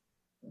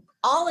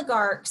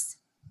oligarchs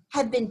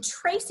have been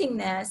tracing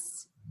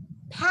this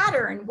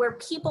pattern where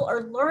people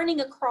are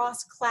learning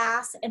across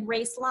class and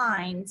race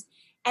lines,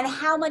 and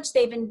how much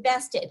they've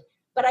invested.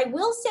 But I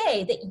will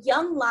say that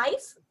Young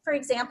Life, for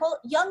example,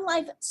 Young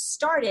Life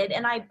started,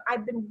 and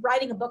I've been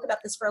writing a book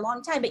about this for a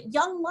long time, but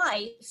Young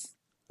Life,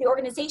 the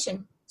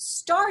organization,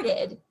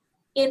 started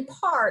in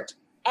part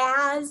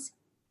as,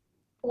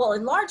 well,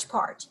 in large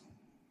part,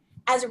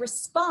 as a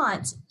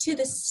response to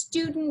the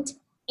student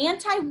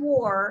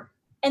anti-war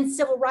and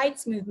civil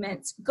rights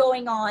movements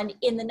going on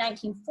in the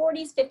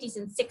 1940s, 50s,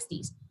 and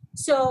 60s.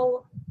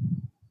 So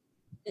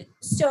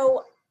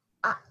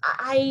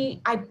I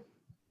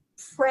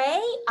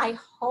pray, I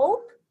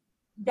hope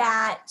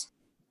that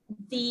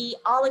the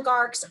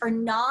oligarchs are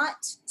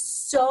not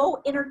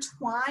so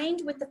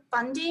intertwined with the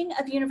funding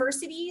of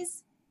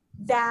universities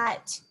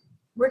that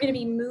we're going to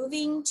be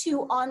moving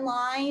to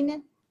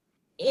online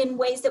in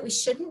ways that we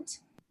shouldn't.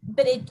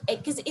 But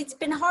because it's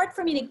been hard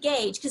for me to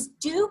gauge, because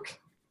Duke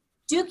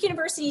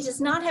University does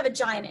not have a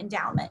giant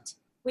endowment.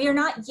 We are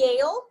not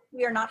Yale.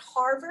 We are not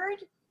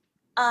Harvard.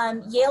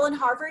 Yale and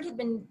Harvard have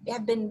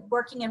been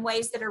working in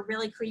ways that are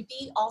really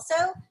creepy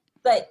also.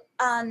 But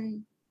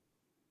I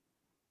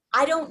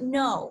don't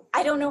know.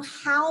 I don't know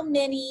how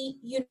many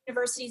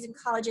universities and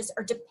colleges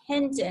are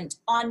dependent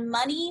on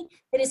money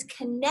that is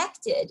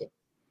connected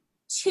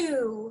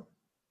to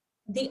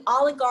the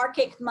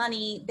oligarchic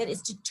money that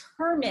is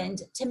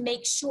determined to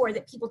make sure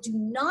that people do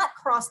not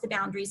cross the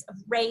boundaries of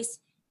race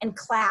and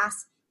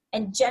class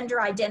and gender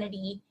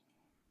identity,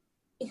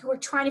 who are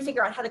trying to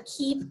figure out how to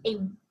keep a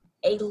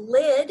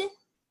lid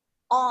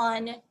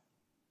on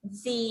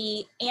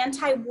the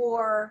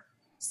anti-war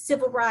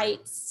civil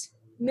rights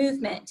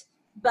movement.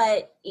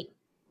 But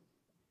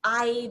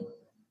I'm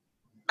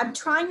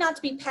trying not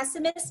to be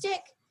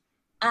pessimistic.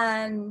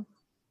 But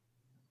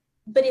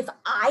if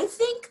I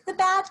think the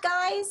bad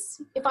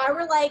guys, if I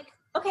were like,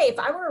 okay, if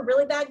I were a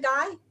really bad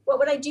guy, what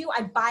would I do?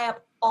 I'd buy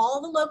up all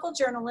the local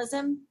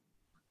journalism.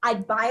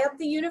 I'd buy up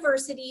the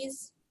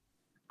universities.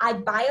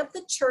 I'd buy up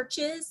the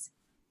churches.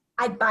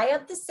 I'd buy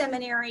up the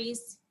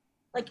seminaries.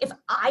 Like, if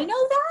I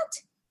know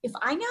that, if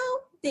I know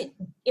that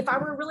if I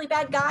were a really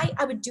bad guy,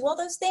 I would do all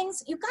those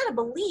things, you've got to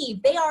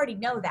believe they already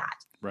know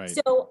that. Right.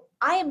 So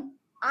I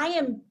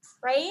am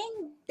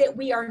praying that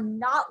we are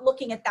not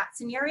looking at that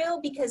scenario,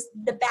 because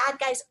the bad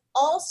guys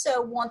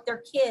also want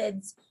their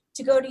kids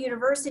to go to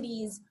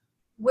universities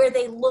where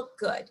they look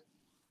good.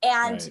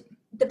 And Right.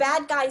 The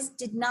bad guys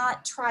did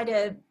not try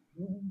to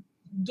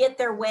get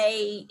their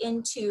way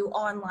into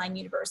online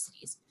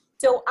universities.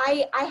 So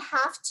I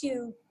have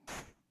to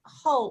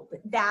hope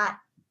that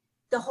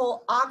the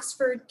whole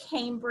Oxford,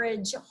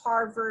 Cambridge,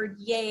 Harvard,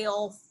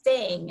 Yale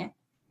thing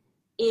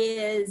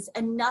is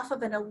enough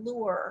of an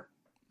allure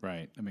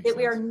Right. That makes that sense.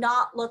 we are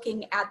not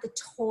looking at the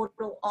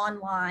total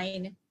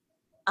online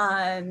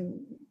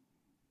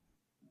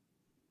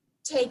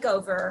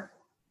takeover.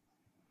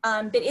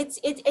 But it's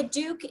at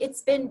Duke.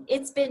 It's been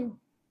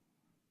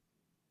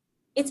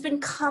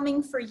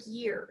coming for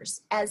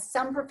years, as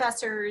some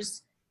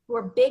professors who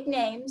are big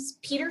names,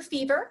 Peter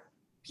Fever,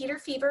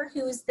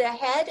 who's the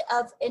head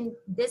of, and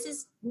this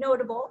is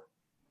notable,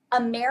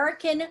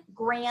 American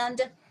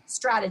Grand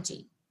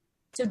Strategy.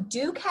 So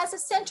Duke has a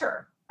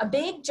center, a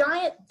big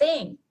giant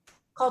thing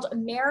called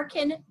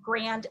American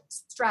Grand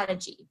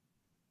Strategy.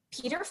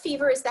 Peter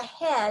Fever is the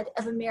head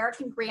of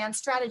American Grand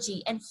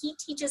Strategy, and he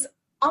teaches,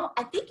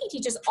 I think he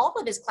teaches all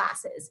of his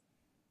classes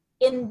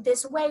in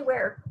this way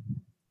where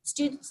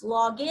students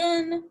log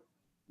in,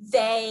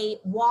 they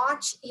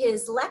watch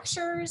his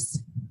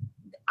lectures.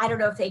 I don't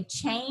know if they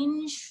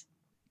change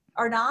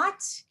or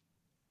not,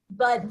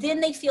 but then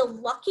they feel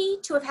lucky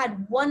to have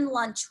had one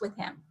lunch with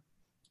him.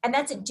 And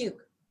that's at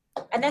Duke.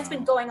 And that's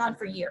been going on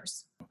for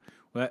years.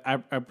 Well,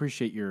 I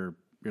appreciate your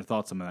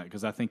thoughts on that,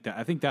 because I think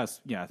that's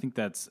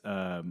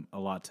a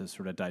lot to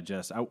sort of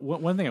digest.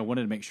 One thing I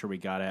wanted to make sure we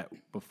got at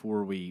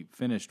before we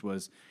finished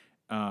was,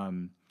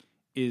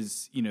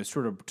 is,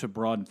 sort of to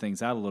broaden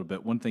things out a little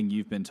bit. One thing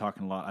you've been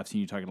talking a lot, I've seen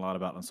you talking a lot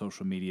about on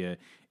social media,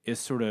 is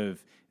sort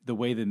of the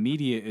way the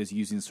media is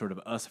using sort of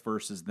us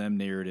versus them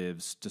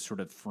narratives to sort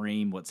of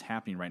frame what's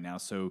happening right now.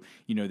 So,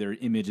 there are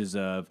images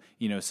of,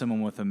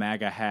 someone with a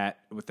MAGA hat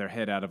with their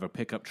head out of a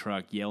pickup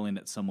truck yelling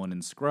at someone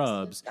in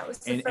scrubs. That was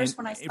the first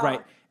one I saw.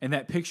 Right. And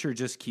that picture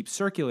just keeps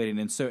circulating.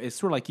 And so it's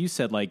sort of like you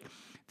said, like,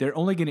 they're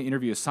only going to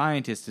interview a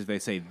scientist if they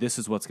say this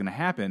is what's going to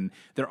happen.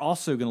 They're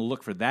also going to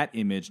look for that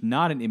image,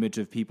 not an image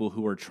of people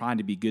who are trying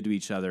to be good to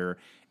each other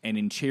and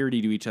in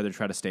charity to each other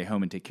try to stay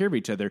home and take care of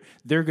each other.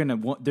 They're going to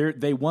want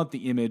they want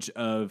the image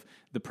of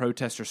the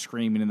protester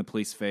screaming in the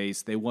police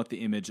face. They want the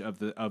image of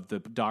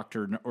the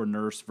doctor or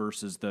nurse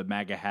versus the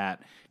MAGA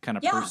hat kind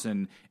of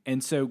person.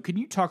 And so, can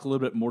you talk a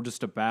little bit more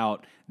just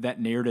about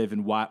that narrative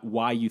and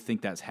why you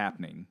think that's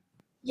happening?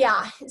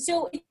 Yeah.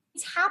 So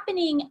it's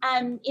happening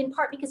in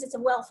part because it's a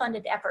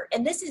well-funded effort.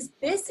 And this is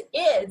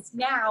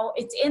now,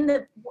 it's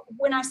in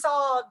when I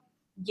saw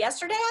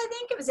yesterday, I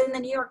think it was in the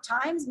New York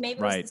Times,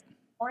 maybe it was this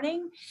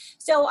morning.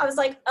 So I was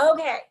like,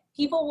 okay,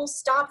 people will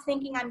stop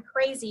thinking I'm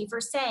crazy for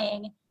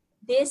saying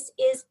this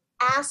is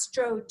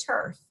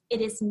AstroTurf. It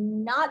is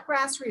not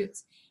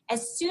grassroots.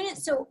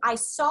 So I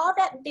saw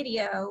that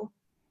video,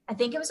 I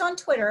think it was on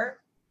Twitter,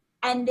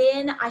 And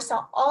then I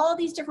saw all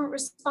these different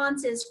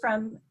responses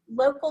from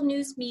local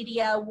news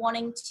media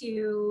wanting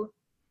to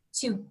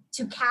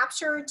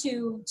capture,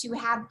 to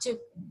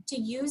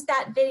use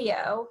that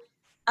video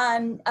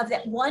of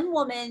that one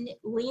woman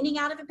leaning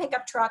out of a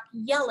pickup truck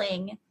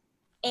yelling,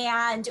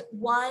 and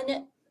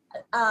one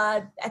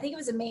I think it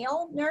was a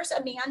male nurse,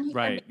 a man,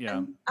 right?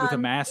 With a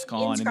mask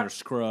on and their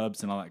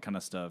scrubs and all that kind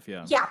of stuff.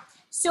 Yeah.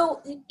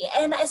 So,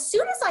 and as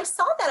soon as I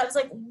saw that, I was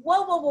like,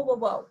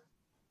 whoa.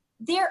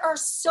 There are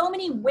so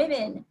many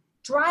women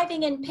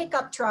driving in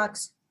pickup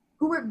trucks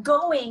who are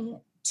going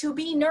to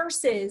be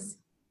nurses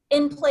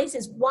in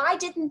places. Why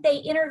didn't they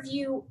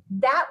interview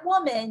that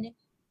woman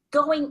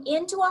going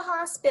into a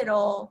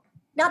hospital,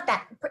 not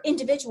that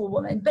individual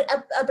woman, but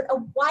a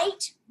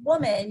white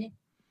woman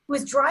who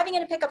is driving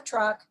in a pickup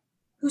truck,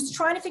 who's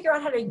trying to figure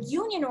out how to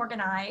union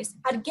organize,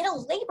 how to get a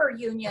labor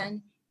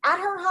union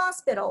at her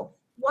hospital?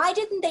 Why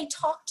didn't they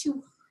talk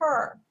to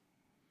her?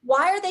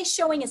 Why are they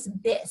showing us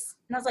this?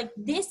 And I was like,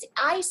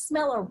 I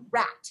smell a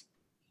rat.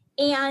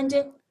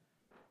 And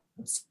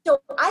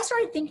so I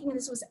started thinking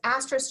this was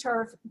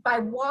AstroTurf by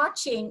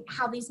watching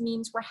how these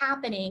memes were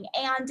happening.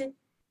 And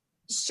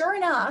sure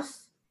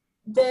enough,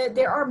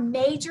 there are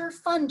major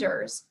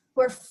funders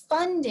who are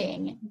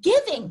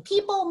giving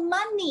people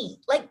money,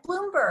 like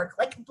Bloomberg.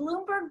 Like,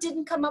 Bloomberg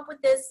didn't come up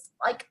with this,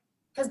 like,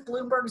 because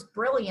Bloomberg's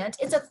brilliant.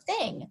 It's a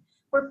thing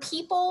where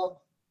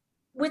people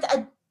with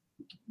a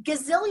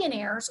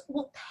gazillionaires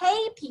will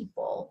pay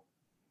people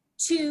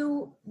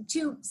to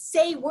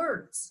say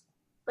words,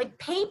 like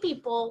pay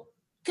people,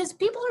 because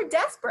people are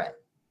desperate.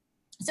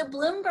 So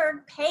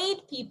Bloomberg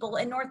paid people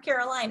in North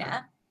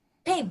Carolina,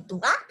 paid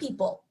Black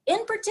people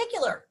in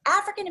particular,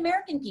 African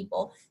American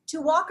people,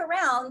 to walk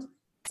around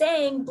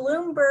saying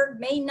Bloomberg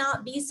may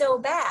not be so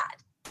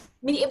bad. I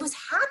mean, it was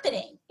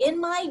happening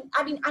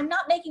I'm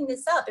not making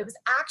this up. It was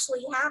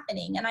actually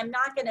happening, and I'm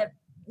not going to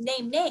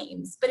name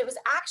names, but it was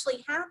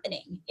actually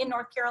happening in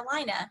North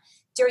Carolina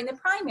during the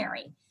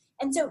primary.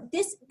 And so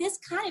this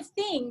kind of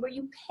thing where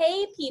you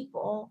pay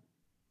people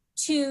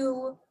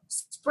to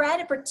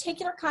spread a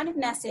particular kind of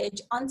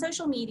message on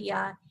social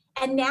media,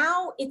 and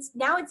now it's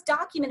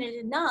documented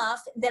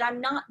enough that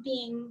I'm not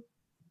being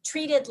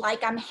treated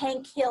like I'm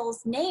Hank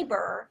Hill's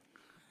neighbor.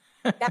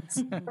 That's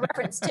a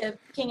reference to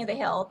King of the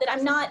Hill. That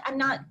I'm not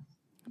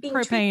being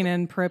propane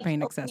and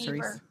propane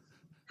accessories. Neighbor.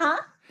 Huh?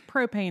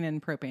 Propane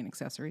and propane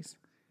accessories.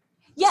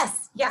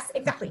 Yes,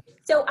 exactly.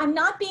 So I'm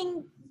not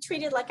being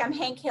treated like I'm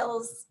Hank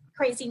Hill's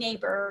crazy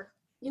neighbor.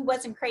 He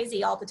wasn't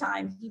crazy all the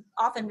time. He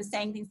often was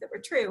saying things that were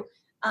true.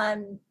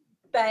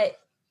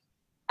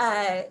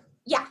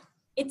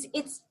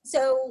 It's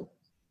so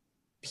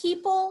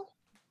people,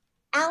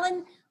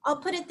 Alan, I'll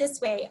put it this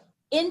way: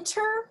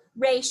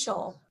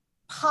 interracial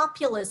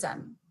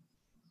populism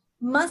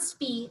must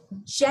be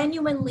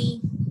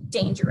genuinely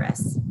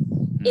dangerous.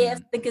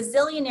 If the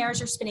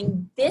gazillionaires are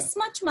spending this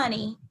much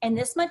money and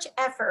this much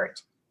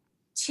effort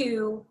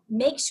to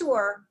make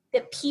sure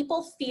that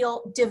people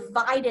feel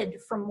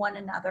divided from one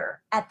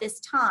another at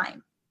this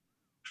time.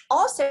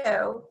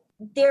 Also,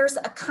 there's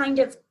a kind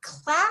of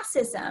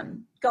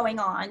classism going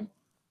on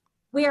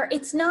where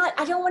it's not,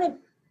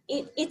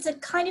 it's a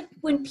kind of,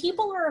 when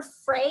people are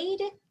afraid,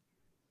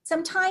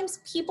 sometimes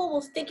people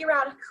will figure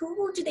out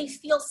who do they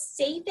feel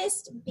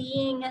safest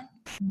being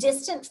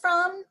distant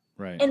from.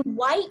 Right. And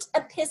white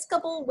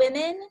Episcopal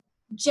women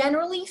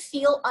generally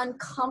feel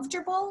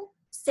uncomfortable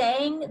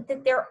saying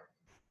that they're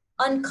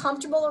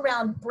uncomfortable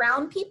around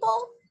brown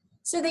people.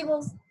 So they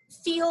will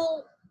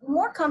feel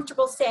more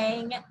comfortable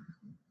saying,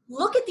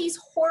 look at these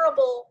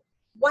horrible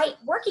white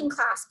working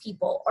class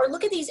people, or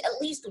look at these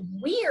at least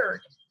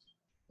weird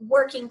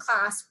working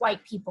class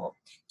white people.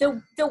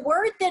 The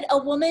word that a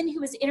woman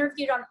who was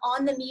interviewed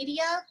on the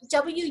media,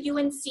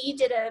 WNYC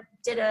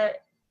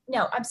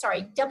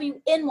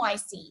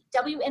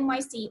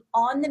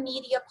on the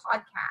media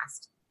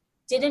podcast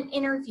did an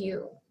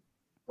interview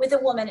with a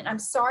woman, and I'm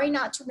sorry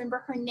not to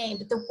remember her name,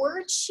 but the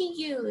word she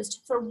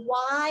used for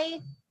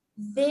why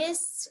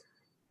this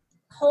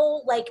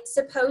whole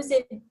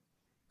supposed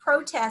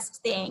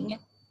protest thing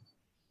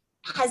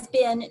has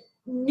been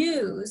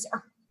news,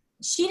 or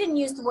she didn't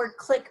use the word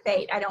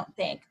clickbait, I don't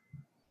think,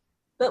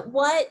 but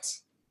what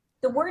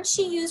the word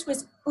she used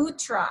was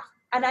outre.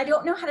 And I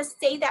don't know how to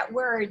say that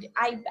word.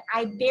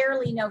 I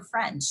barely know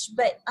French,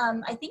 but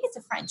I think it's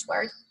a French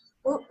word.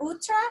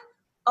 Outre,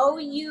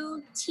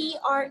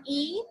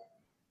 O-U-T-R-E.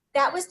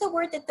 That was the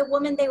word that the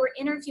woman they were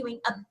interviewing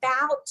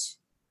about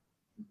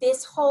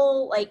this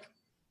whole,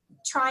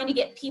 trying to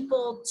get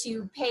people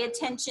to pay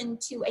attention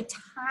to a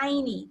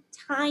tiny,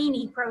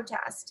 tiny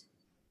protest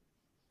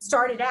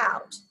started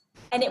out.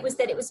 And it was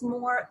that it was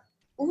more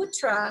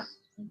outre,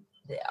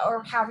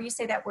 or however you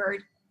say that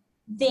word,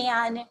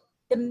 than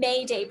the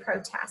May Day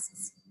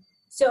protests.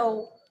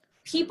 So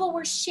people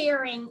were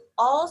sharing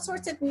all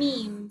sorts of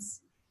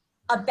memes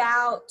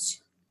about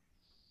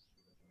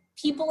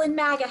people in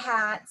MAGA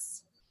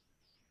hats.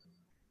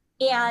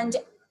 And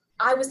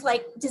I was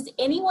like, does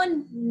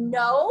anyone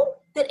know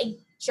that a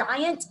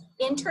giant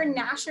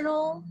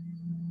international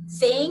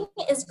thing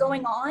is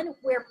going on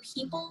where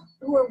people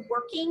who are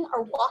working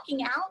are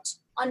walking out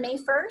on May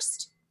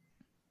 1st.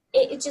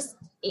 It's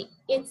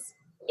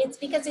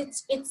because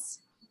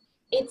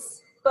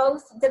it's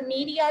both the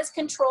media is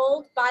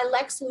controlled by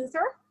Lex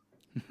Luthor.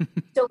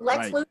 So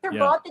Lex Luthor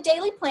bought the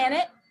Daily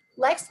Planet.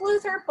 Lex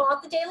Luthor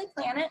bought the Daily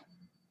Planet.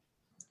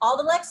 All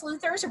the Lex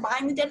Luthors are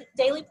buying the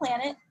Daily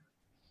Planet.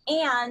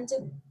 And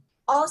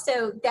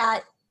also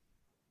that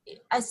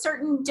a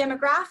certain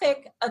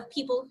demographic of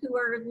people who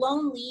are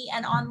lonely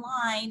and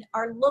online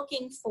are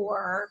looking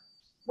for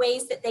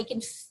ways that they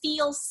can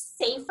feel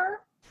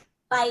safer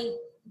by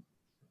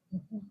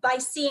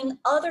seeing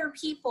other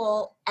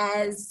people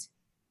as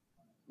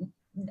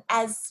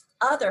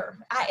other.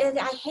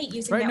 I hate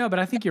using right. that. No, but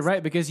I think you're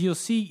right, because you'll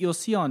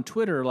see on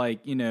Twitter,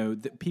 like,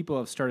 people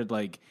have started,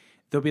 like,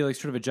 there'll be like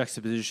sort of a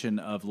juxtaposition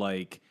of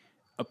like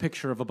a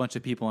picture of a bunch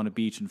of people on a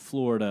beach in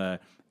Florida,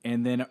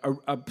 and then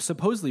a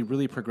supposedly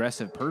really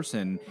progressive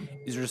person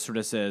is just sort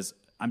of says,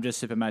 I'm just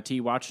sipping my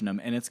tea watching them.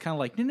 And it's kind of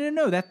like,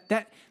 no,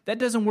 that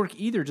doesn't work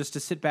either, just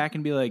to sit back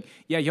and be like,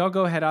 yeah, y'all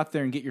go ahead out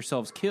there and get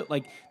yourselves killed.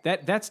 Like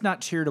that's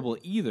not charitable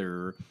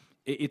either.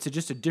 It's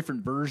just a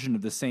different version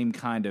of the same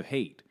kind of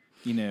hate.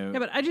 Yeah,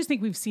 but I just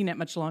think we've seen it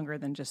much longer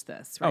than just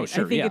this, right? Oh,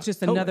 sure, I think it's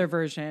just another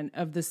version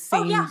of the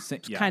same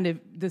kind of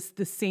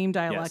the same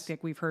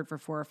dialectic we've heard for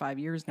 4 or 5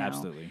 years now.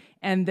 Absolutely.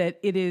 And that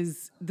it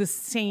is the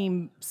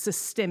same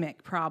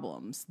systemic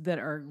problems that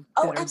are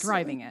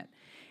driving it.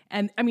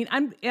 And I mean,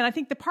 I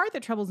think the part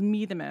that troubles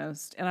me the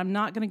most, and I'm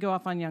not going to go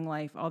off on Young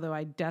Life, although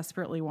I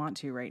desperately want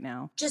to right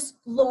now. Just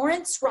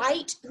Lawrence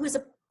Wright, who's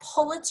a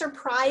Pulitzer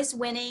Prize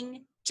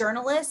winning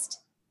journalist.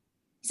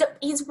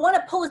 He's won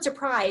a Pulitzer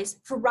Prize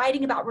for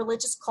writing about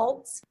religious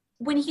cults.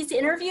 When he's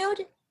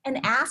interviewed and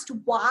asked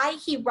why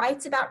he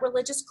writes about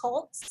religious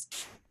cults,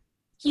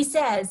 he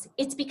says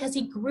it's because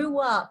he grew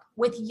up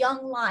with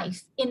Young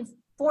Life in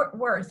Fort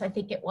Worth, I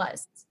think it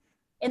was,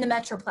 in the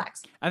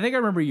Metroplex. I think I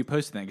remember you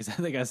posting that, because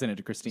I think I sent it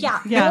to Christine.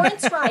 Yeah.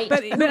 Lawrence Wright.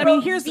 but I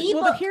mean, here's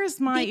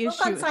my issue.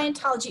 Book on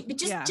Scientology, but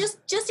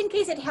just in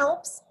case it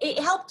helps, it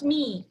helped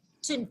me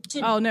to.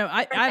 Oh no,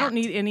 I don't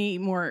need any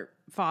more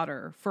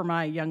fodder for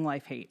my Young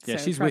Life hate. Yeah,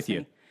 so she's with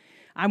you.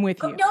 I'm with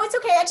you. No, it's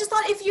okay. I just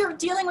thought if you're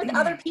dealing with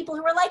other people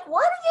who are like,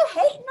 what are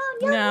you hating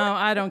on? No,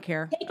 I don't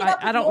care.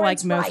 I don't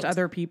like most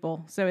other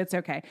people, so it's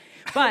okay.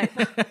 But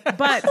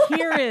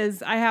here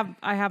is I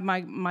have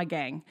my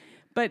gang.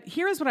 But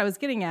here's what I was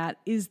getting at,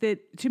 is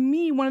that to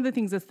me, one of the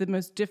things that's the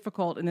most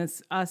difficult in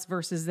this us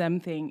versus them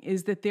thing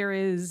is that there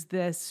is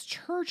this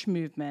church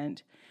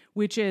movement,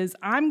 which is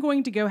I'm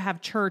going to go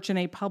have church in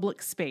a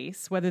public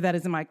space, whether that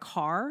is in my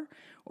car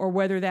or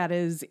whether that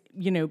is,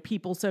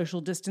 people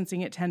social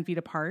distancing at 10 feet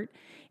apart.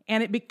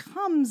 And it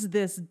becomes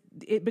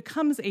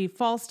a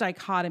false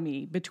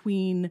dichotomy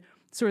between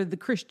sort of the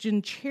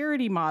Christian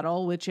charity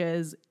model, which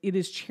is it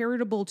is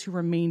charitable to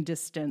remain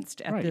distanced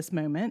at this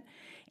moment,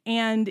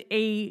 and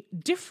a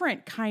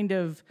different kind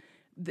of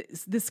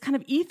this kind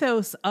of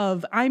ethos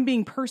of I'm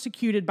being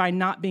persecuted by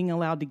not being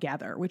allowed to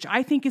gather, which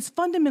I think is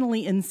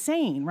fundamentally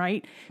insane,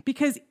 right?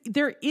 Because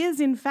there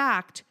is, in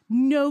fact,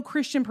 no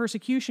Christian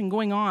persecution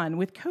going on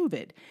with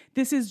COVID.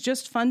 This is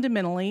just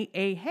fundamentally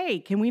hey,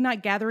 can we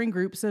not gather in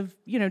groups of,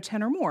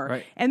 10 or more?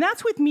 Right. And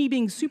that's with me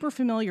being super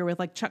familiar with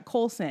like Chuck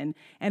Colson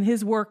and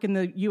his work in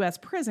the U.S.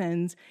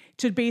 prisons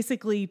to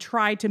basically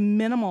try to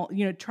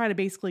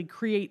basically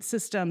create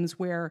systems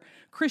where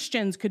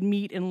Christians could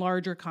meet in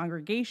larger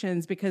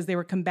congregations because they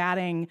were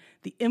combating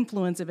the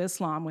influence of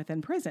Islam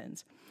within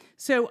prisons.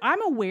 So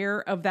I'm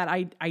aware of that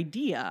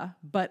idea,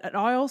 but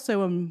I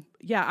also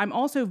I'm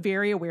also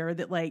very aware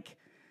that like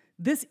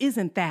this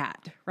isn't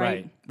that,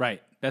 right?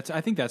 Right.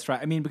 I think that's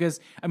right. I mean, because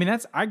I went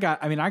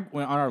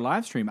on our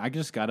live stream, I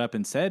just got up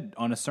and said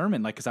on a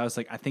sermon, like, because I was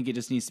like, I think it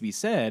just needs to be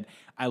said.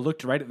 I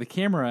looked right at the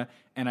camera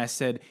and I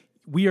said,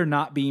 we are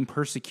not being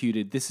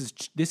persecuted. This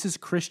is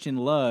Christian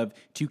love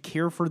to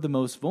care for the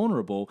most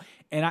vulnerable.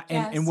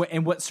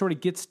 And what sort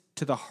of gets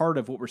to the heart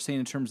of what we're saying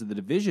in terms of the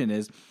division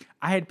is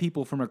I had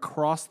people from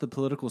across the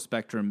political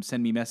spectrum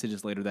send me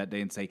messages later that day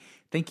and say,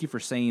 thank you for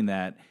saying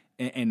that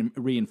and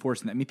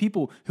reinforcing that. I mean,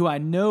 people who I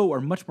know are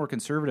much more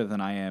conservative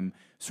than I am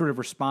sort of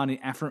responding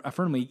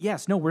affirmably,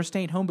 yes, no, we're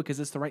staying home because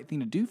it's the right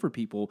thing to do for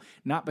people,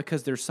 not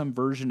because there's some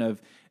version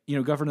of,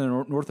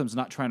 Governor Northam's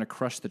not trying to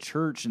crush the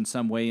church in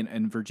some way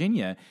in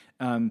Virginia.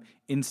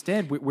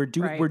 Instead, we're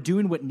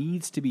doing what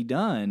needs to be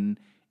done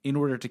in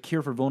order to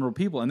care for vulnerable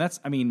people. And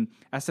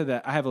I said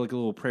that I have like a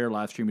little prayer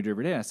live stream we do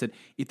every day. I said,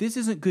 if this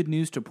isn't good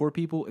news to poor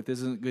people, if this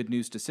isn't good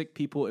news to sick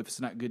people, if it's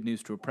not good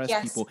news to oppressed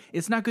people,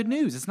 it's not good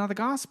news. It's not the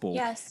gospel.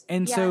 Yes.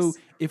 And so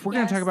if we're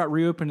going to talk about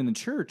reopening the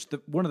church,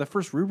 one of the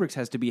first rubrics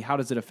has to be, how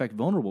does it affect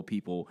vulnerable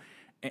people?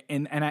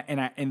 And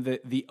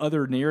the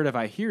other narrative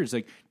I hear is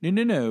like,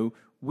 no,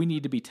 we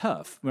need to be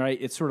tough, right?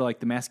 It's sort of like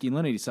the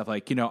masculinity stuff.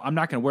 Like, I'm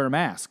not going to wear a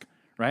mask,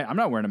 right? I'm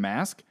not wearing a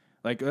mask.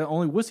 Like,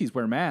 only wussies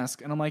wear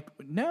masks. And I'm like,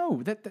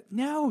 no,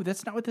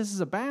 that's not what this is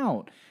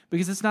about.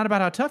 Because it's not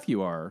about how tough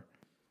you are.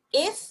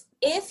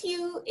 If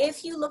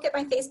you look at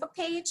my Facebook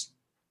page,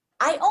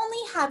 I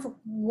only have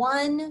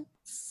one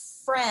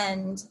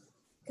friend,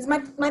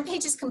 because my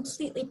page is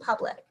completely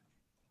public.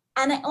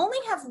 And I only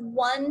have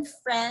one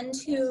friend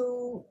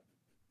who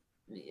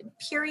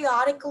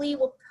periodically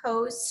will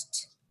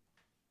post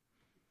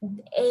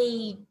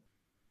a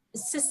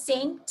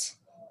succinct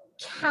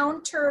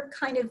counter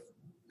kind of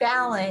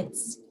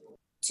balance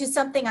to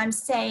something I'm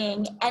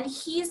saying. And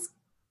he's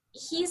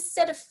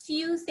said a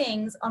few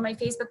things on my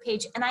Facebook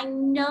page. And I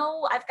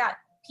know I've got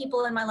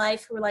people in my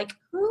life who are like,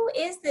 who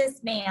is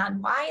this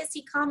man? Why is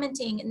he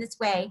commenting in this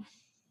way?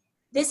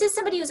 This is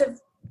somebody who's a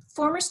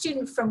former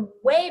student from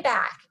way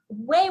back,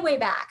 way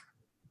back,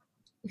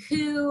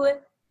 who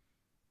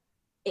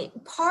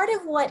part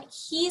of what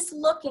he's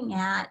looking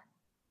at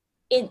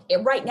in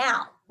right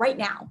now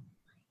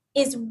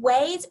is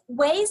ways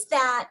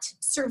that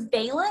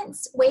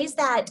surveillance, ways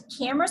that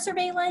camera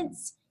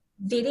surveillance,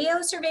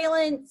 video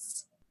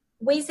surveillance,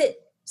 ways that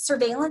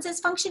surveillance is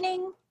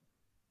functioning.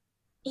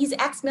 He's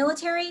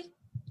ex-military,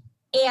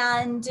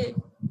 and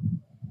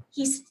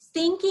he's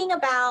thinking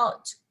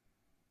about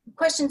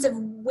questions of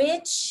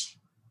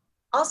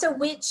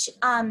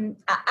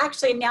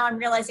actually now I'm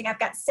realizing I've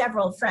got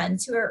several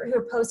friends who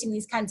are posting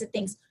these kinds of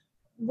things.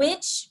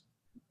 Which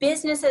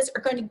businesses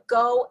are going to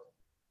go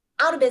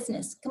out of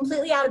business,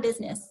 completely out of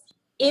business,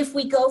 if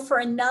we go for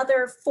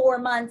another 4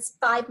 months,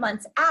 5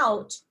 months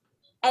out,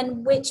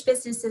 and which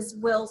businesses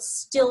will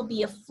still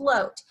be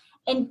afloat.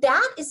 And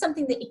that is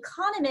something that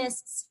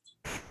economists,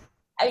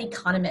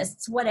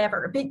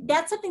 whatever, but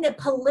that's something that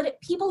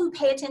people who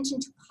pay attention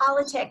to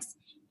politics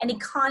and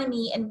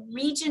economy and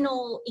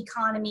regional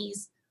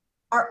economies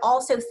are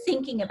also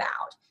thinking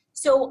about.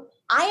 So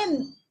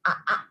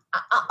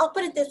I'll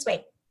put it this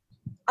way.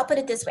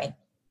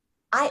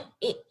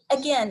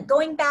 Again,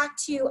 going back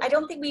to, I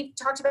don't think we've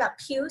talked about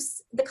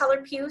PUCE, the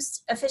colored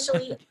PUCE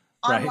officially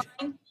Right.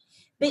 online,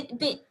 but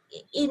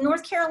in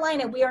North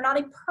Carolina, we are not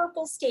a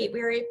purple state.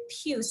 We are a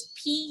PUCE,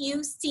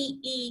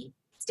 P-U-C-E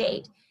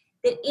state.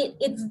 That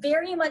it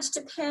very much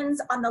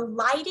depends on the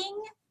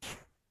lighting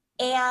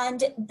and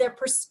the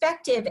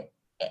perspective.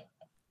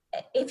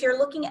 If you're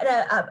looking at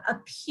a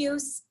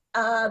PUCE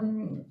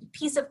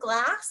piece of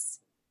glass,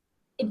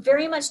 it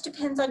very much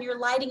depends on your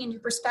lighting and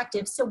your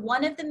perspective. So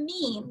one of the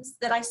memes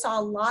that I saw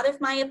a lot of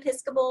my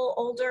Episcopal,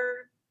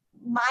 older,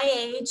 my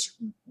age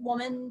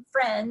woman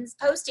friends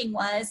posting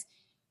was,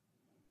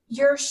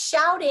 you're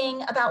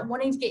shouting about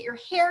wanting to get your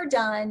hair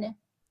done.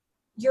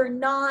 You're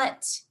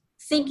not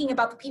thinking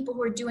about the people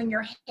who are doing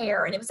your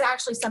hair. And it was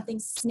actually something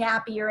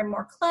snappier and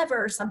more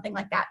clever or something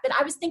like that. But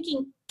I was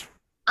thinking,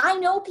 I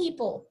know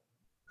people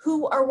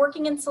who are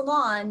working in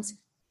salons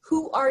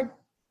who are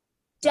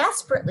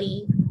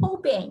desperately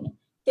hoping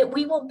that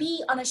we will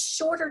be on a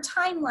shorter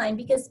timeline,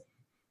 because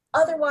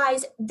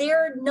otherwise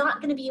they're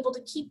not going to be able to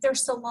keep their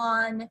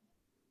salon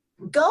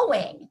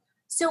going.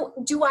 So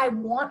do I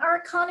want our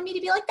economy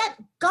to be like that?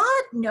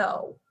 God,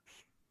 no.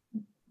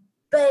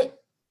 But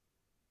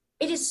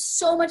it is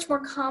so much more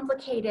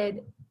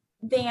complicated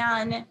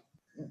than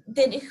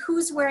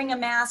who's wearing a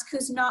mask,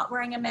 who's not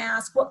wearing a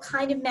mask, what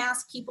kind of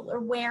mask people are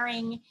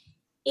wearing.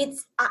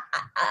 It's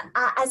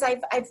as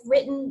I've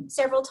written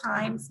several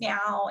times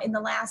now in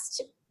the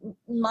last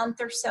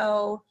month or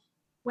so,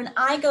 when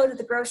I go to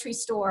the grocery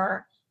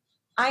store,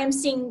 I am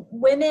seeing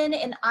women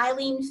in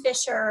Eileen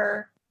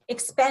Fisher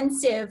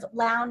expensive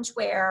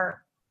loungewear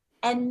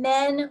and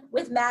men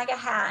with MAGA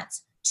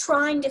hats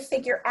trying to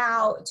figure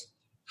out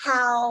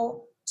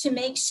how to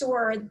make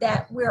sure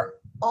that we're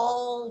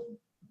all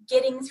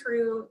getting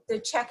through the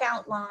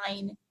checkout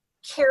line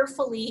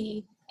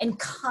carefully and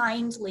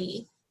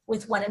kindly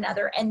with one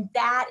another. And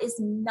that is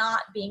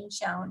not being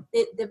shown.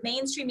 The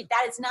mainstream,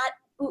 that is not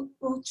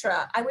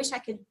ultra. I wish I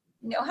could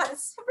know how to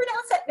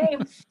pronounce that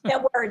name,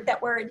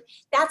 that word.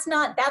 That's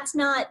not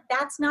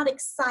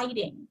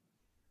exciting.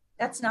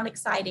 That's not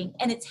exciting.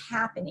 And it's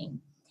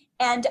happening.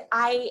 And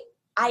I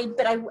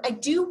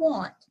do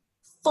want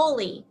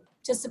fully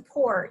to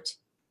support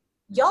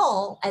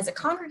y'all as a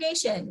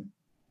congregation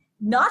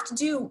not to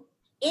do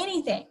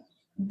anything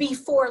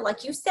before,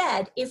 like you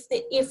said, if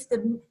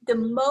the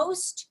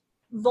most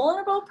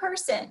vulnerable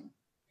person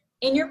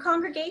in your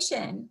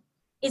congregation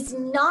is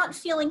not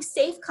feeling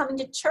safe coming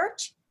to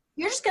church,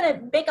 you're just going to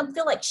make them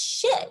feel like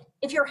shit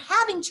if you're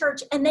having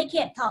church and they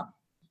can't come.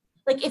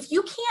 Like if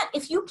you can't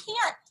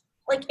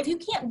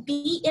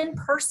be in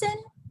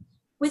person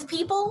with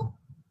people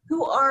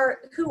who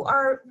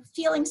are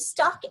feeling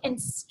stuck and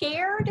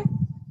scared,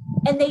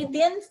 and they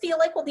then feel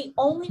like, well, the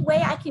only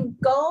way I can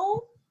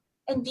go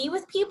and be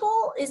with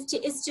people is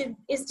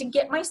to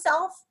get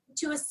myself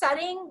to a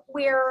setting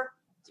where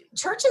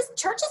churches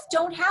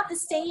don't have the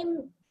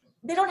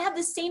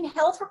same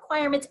health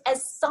requirements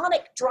as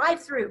Sonic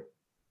drive-through,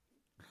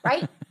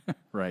 right?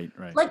 Right.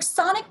 Like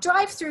Sonic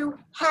drive-through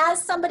has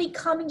somebody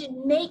coming to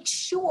make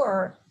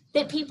sure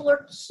that people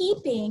are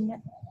keeping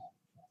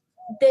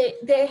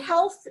the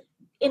health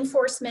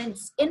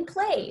enforcements in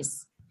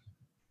place.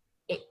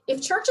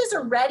 If churches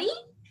are ready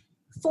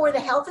for the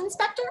health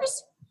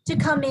inspectors to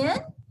come in,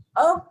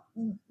 oh,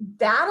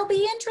 that'll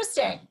be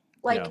interesting.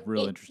 Like,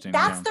 real interesting.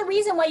 That's the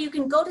reason why you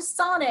can go to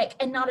Sonic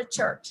and not a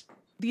church.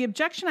 the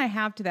objection I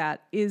have to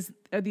that is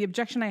the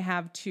objection I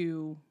have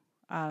to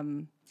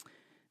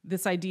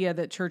this idea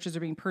that churches are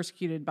being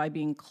persecuted by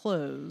being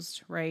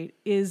closed, right,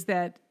 is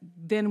that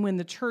then when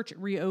the church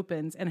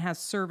reopens and has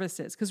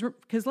services,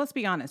 because let's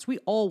be honest, we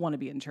all want to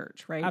be in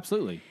church, right?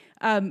 Absolutely.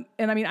 And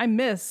I mean, I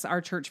miss our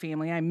church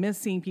family. I miss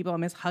seeing people. I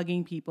miss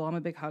hugging people. I'm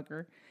a big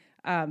hugger,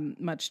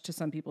 much to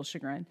some people's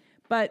chagrin.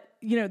 But,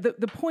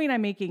 the point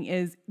I'm making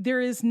is there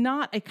is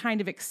not a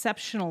kind of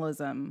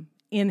exceptionalism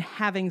in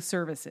having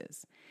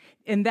services.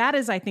 And that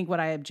is, I think, what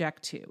I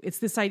object to. It's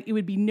this, it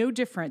would be no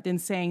different than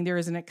saying there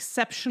is an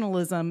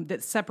exceptionalism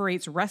that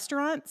separates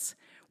restaurants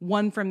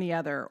one from the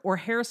other, or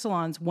hair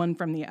salons one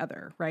from the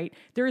other, right?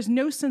 There is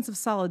no sense of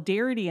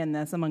solidarity in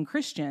this among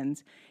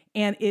Christians.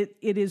 And it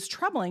is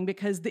troubling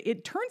because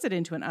it turns it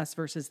into an us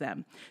versus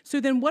them. So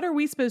then what are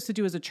we supposed to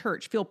do as a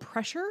church? Feel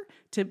pressure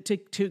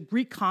to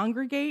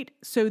recongregate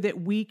so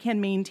that we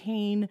can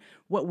maintain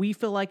what we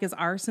feel like is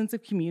our sense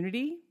of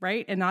community,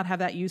 right? And not have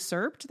that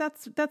usurped?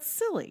 That's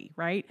silly,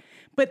 right?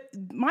 But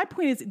my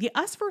point is the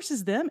us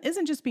versus them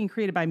isn't just being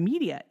created by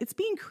media. It's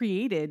being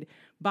created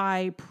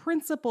by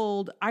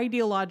principled,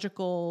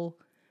 ideological,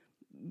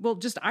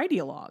 just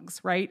ideologues,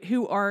 right,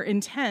 who are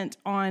intent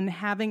on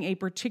having a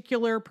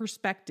particular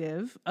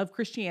perspective of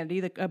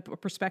Christianity, a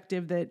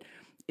perspective that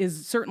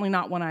is certainly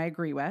not one I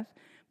agree with,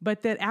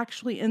 but that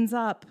actually ends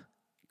up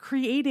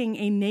creating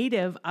a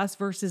native us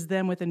versus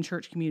them within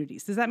church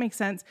communities. Does that make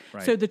sense?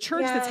 Right. So the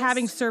church that's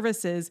having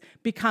services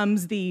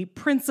becomes the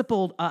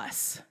principled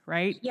us,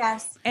 right?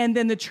 Yes. And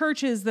then the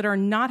churches that are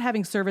not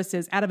having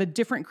services out of a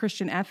different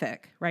Christian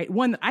ethic, right,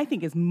 one that I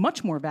think is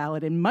much more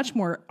valid and much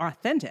more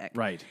authentic,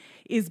 right,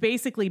 is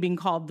basically being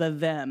called the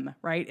them,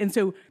 right? And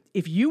so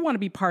if you want to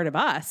be part of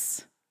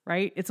us,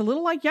 right, it's a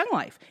little like Young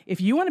Life. If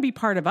you want to be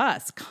part of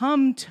us,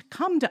 come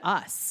to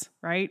us,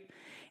 right?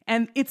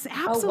 And it's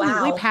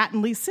absolutely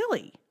patently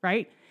silly,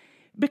 right?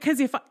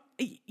 Because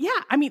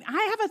I mean,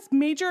 I have a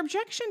major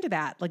objection to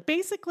that. Like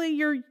basically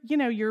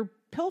you're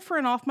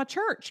pilfering off my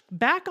church.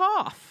 Back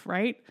off,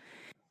 right?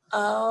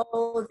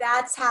 Oh,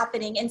 that's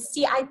happening. And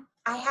see,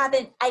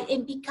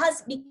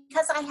 because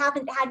I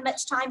haven't had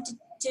much time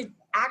to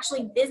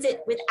actually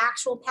visit with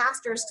actual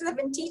pastors because I've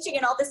been teaching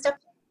and all this stuff.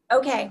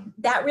 Okay,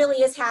 that really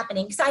is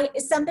happening. Because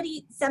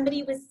somebody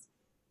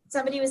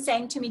was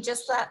saying to me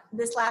just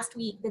this last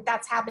week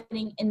that's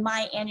happening in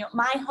my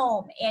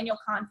home annual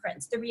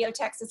conference, the Rio,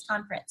 Texas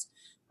conference,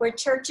 where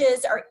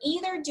churches are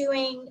either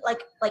doing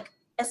like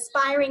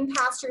aspiring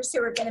pastors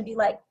who are going to be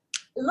like,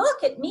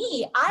 look at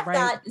me, I've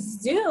got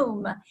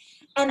Zoom,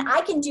 and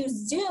I can do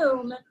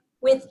Zoom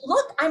with,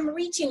 look, I'm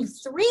reaching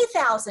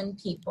 3,000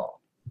 people.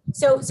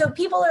 So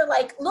people are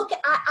like, look,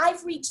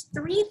 I've reached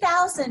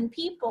 3,000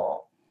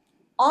 people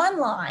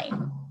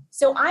online.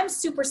 So I'm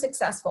super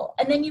successful.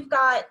 And then you've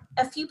got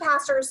a few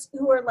pastors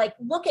who are like,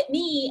 look at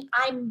me,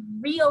 I'm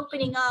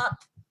reopening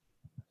up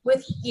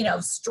with,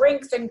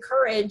 strength and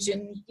courage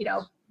and,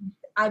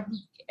 I'm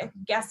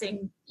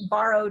guessing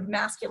borrowed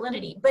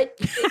masculinity, but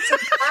it's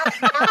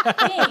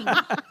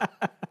that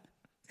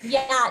thing.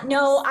 Yeah,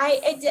 no, I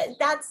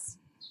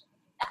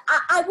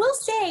will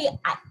say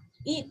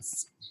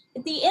it's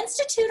the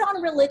Institute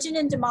on Religion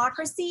and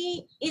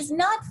Democracy is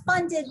not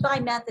funded by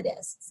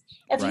Methodists.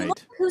 If you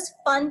look who's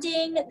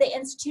funding the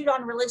Institute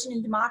on Religion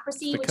and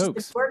Democracy, which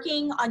is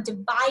working on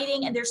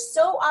dividing, and they're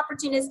so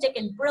opportunistic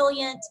and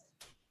brilliant.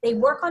 They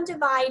work on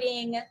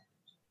dividing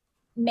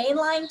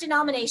mainline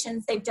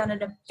denominations. They've done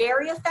a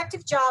very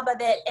effective job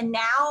of it. And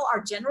now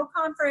our general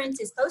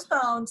conference is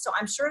postponed. So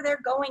I'm sure they're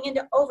going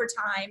into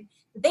overtime.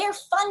 They're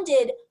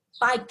funded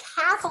by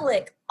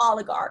Catholic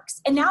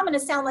oligarchs. And now I'm going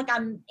to sound like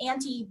I'm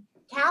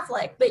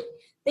anti-Catholic, but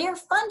they are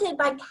funded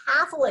by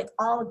Catholic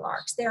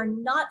oligarchs. They are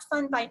not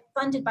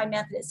funded by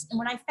Methodists. And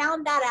when I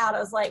found that out, I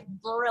was like,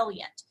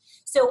 brilliant.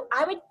 So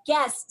I would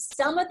guess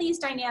some of these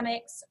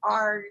dynamics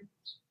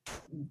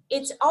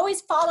it's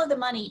always follow the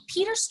money.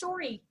 Peter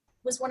Story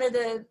was one of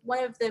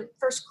the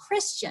first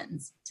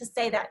Christians to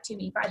say that to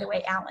me, by the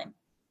way, Alan.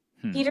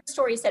 Peter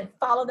Story said,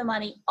 follow the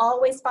money,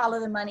 always follow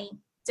the money.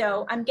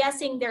 So I'm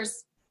guessing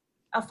there's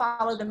a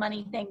follow the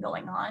money thing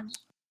going on.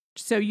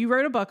 So you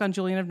wrote a book on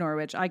Julian of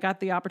Norwich. I got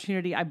the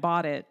opportunity. I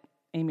bought it,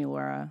 Amy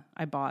Laura.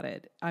 I bought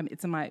it.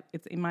 It's in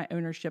my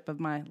ownership of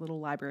my little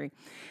library.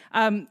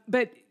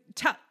 But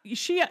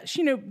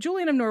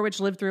Julian of Norwich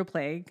lived through a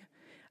plague.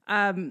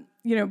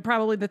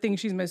 Probably the thing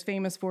she's most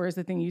famous for is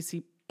the thing you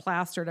see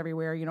plastered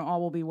everywhere.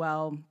 All will be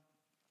well,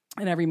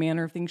 and every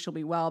manner of things shall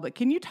be well. But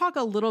can you talk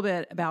a little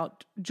bit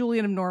about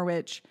Julian of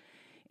Norwich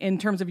in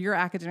terms of your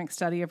academic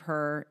study of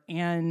her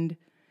and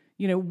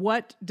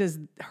what does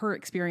her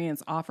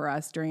experience offer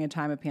us during a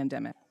time of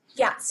pandemic?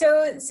 Yeah,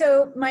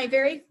 so my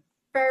very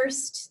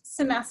first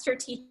semester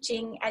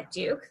teaching at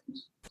Duke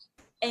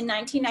in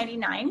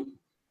 1999,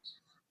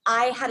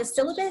 I had a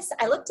syllabus.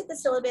 I looked at the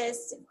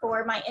syllabus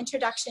for my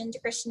Introduction to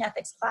Christian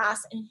Ethics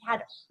class, and it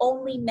had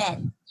only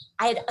men.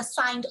 I had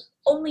assigned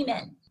only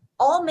men,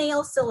 all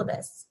male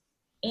syllabus.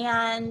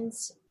 And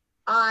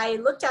I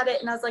looked at it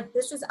and I was like,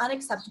 this is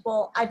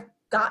unacceptable. I've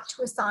got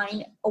to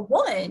assign a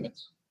woman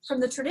from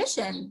the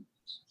tradition.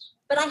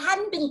 but I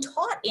hadn't been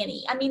taught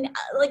any. I mean,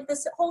 like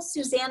this whole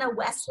Susanna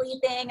Wesley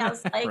thing, I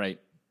was like, right.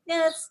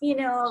 yes,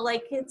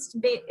 like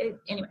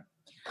anyway.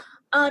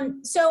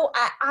 So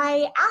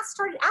I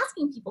started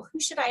asking people, who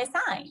should I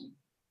assign?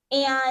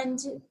 And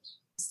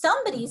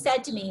somebody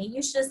said to me,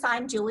 you should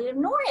assign Julian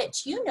of Norwich.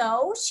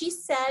 She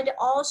said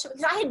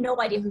because I had no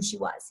idea who she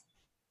was.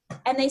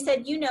 And they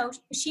said,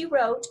 she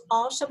wrote,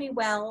 all shall be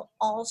well,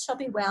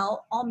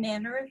 all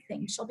manner of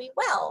things shall be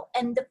well.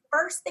 And the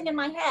first thing in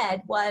my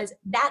head was,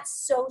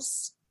 that's so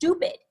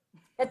stupid.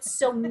 That's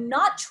so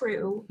not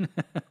true.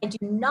 I do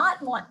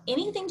not want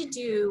anything to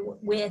do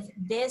with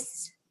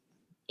this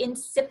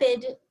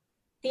insipid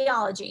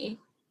theology.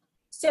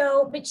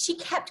 But she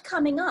kept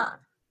coming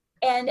up.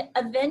 And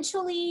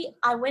eventually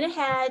I went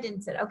ahead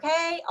and said,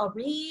 okay, I'll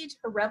read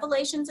her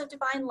Revelations of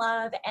Divine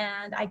Love.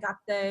 And I got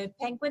the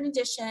Penguin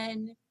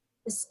edition,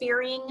 the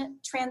Spearing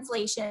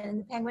translation,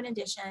 the Penguin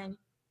edition.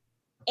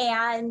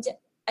 And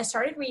I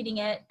started reading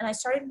it, and I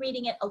started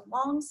reading it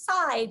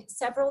alongside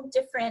several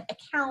different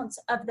accounts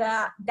of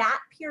that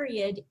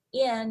period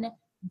in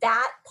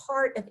that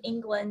part of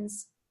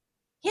England's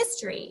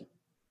history.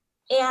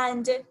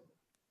 And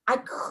I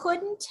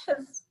couldn't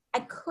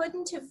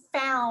have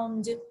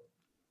found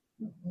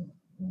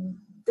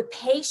the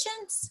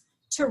patience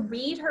to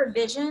read her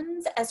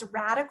visions as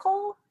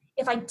radical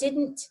if I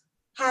didn't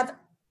have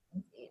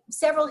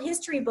several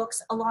history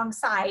books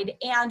alongside.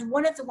 And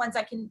one of the ones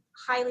I can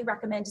highly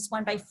recommend is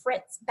one by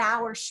Fritz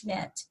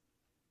Bauer-Schmidt,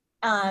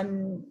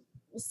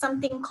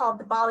 something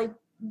called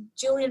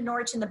Julian of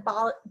Norwich and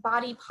the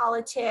Body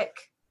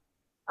Politic.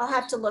 I'll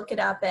have to look it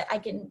up, but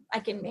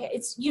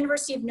it's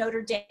University of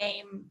Notre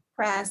Dame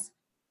Press.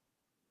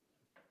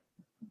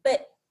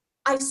 But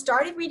I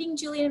started reading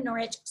Julian of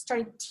Norwich,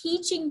 started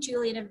teaching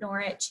Julian of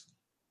Norwich,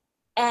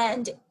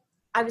 and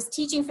I was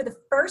teaching for the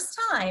first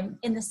time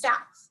in the South.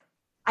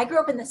 I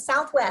grew up in the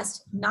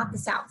Southwest, not the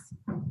South.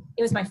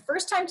 It was my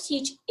first time to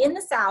teach in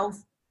the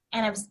South,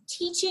 and I was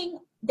teaching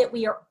that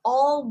we are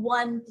all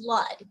one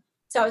blood.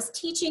 So I was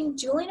teaching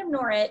Julian of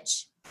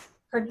Norwich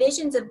her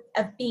visions of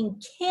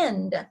being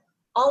kinned,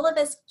 all of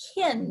us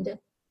kinned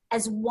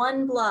as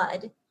one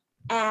blood,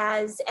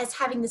 as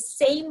having the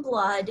same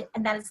blood,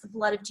 and that is the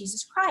blood of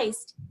Jesus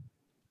Christ.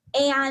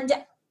 And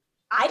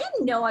I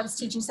didn't know I was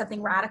teaching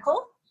something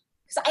radical,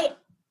 because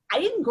I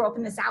didn't grow up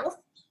in the South.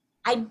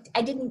 I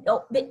didn't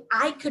know, but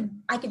I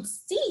could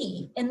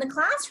see in the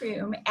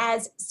classroom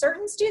as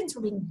certain students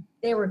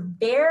they were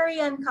very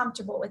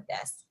uncomfortable with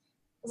this.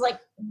 It was like,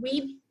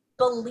 we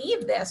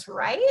believe this,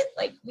 right?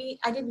 Like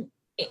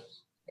it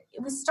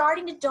was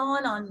starting to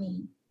dawn on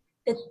me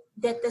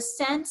that the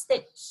sense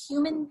that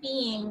human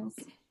beings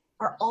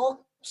are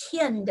all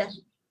kinned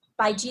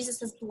by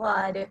Jesus's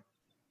blood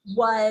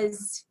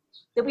was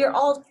that we are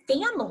all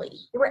family,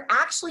 that we're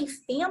actually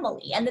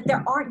family, and that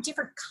there aren't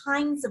different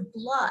kinds of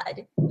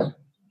blood.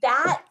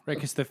 Right,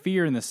 because the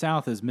fear in the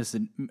South is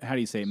how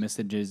do you say it?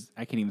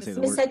 I can't even say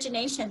the word.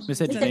 Miscegenation.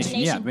 Miscegenation.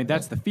 Yeah, I mean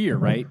that's the fear,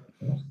 right?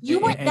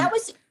 I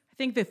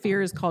think the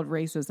fear is called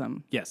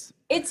racism. Yes.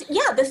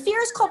 The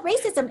fear is called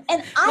racism,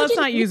 and let's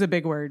not use a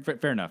big word.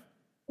 Fair enough.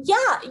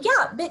 Yeah,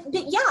 but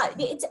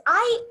it's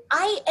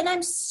and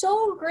I'm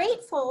so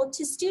grateful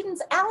to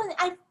students. Alan,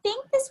 I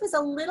think this was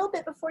a little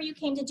bit before you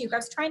came to Duke. I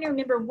was trying to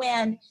remember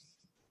when,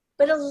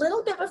 but a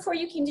little bit before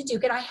you came to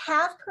Duke, and I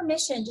have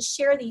permission to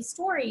share these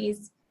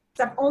stories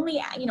because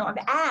I've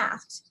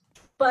asked,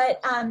 but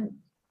I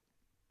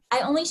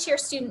only share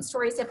student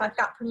stories if I've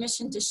got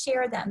permission to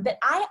share them. But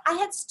I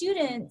had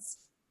students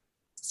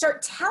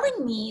start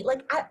telling me,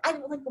 like,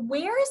 I'm like,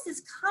 where is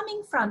this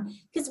coming from?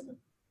 Because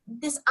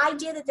this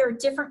idea that there are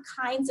different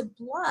kinds of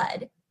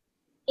blood.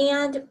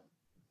 And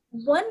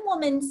one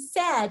woman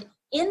said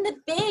in the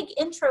big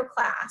intro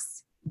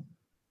class,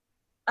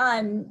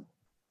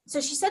 so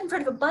she said in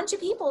front of a bunch of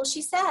people,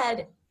 she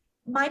said,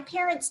 my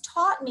parents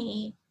taught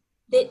me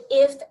that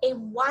if a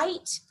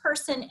white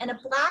person and a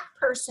black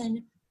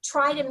person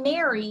try to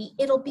marry,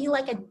 it'll be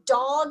like a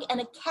dog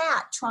and a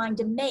cat trying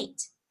to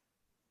mate.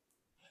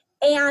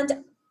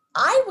 And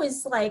I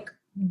was like,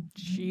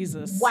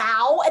 Jesus.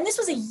 Wow. And this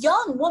was a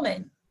young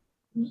woman,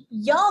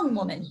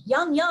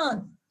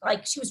 young,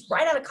 like she was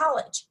right out of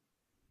college.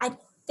 I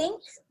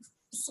think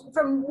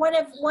from one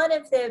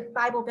of the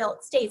Bible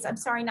Belt states, I'm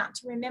sorry not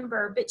to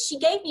remember, but she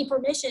gave me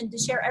permission to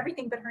share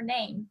everything but her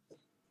name.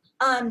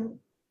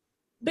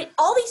 But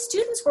all these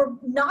students were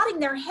nodding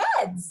their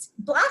heads,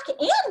 black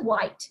and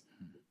white.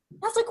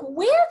 I was like,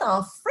 where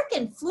the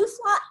frickin'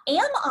 flufla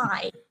am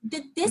I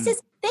that this is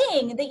a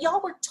thing that y'all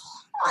were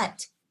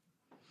taught?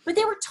 But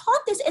they were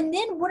taught this, and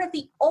then one of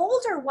the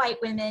older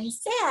white women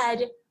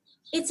said,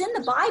 it's in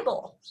the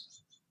Bible.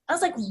 I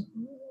was like,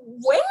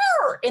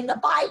 where in the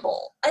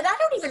Bible? And I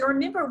don't even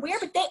remember where,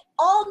 but they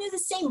all knew the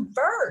same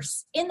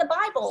verse in the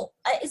Bible.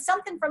 It's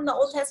something from the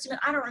Old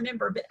Testament. I don't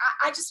remember, but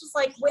I just was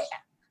like, wait,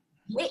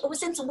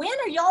 since when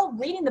are y'all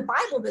reading the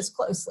Bible this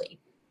closely?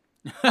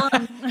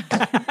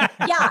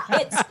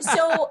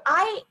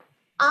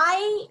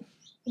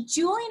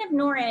 Julian of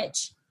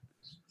Norwich,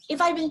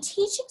 if I'd been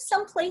teaching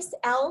someplace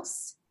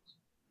else,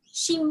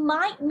 she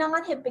might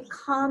not have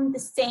become the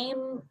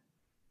same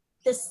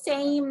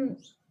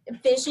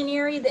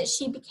visionary that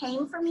she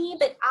became for me,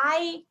 but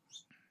I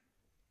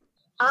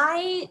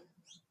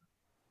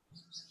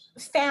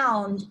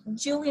found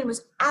Julian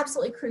was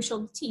absolutely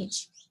crucial to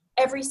teach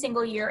every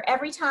single year.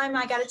 Every time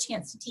I got a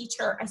chance to teach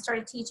her, I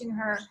started teaching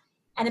her.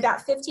 And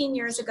about 15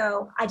 years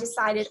ago, I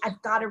decided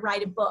I've got to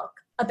write a book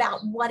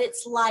about what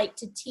it's like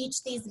to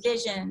teach these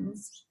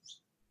visions.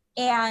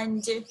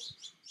 And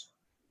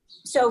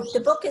so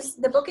the book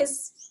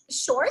is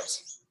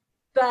short,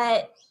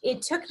 but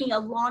it took me a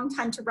long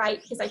time to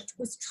write because I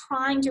was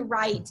trying to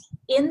write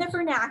in the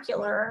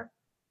vernacular,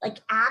 like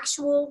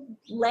actual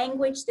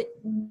language that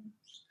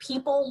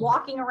people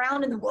walking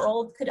around in the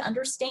world could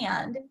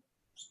understand.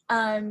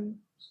 And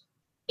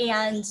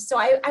so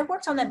I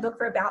worked on that book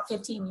for about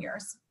 15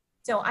 years.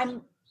 So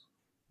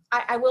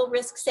I will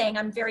risk saying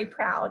I'm very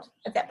proud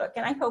of that book,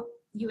 and I hope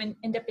you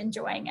end up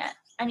enjoying it.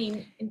 I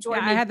mean, enjoy.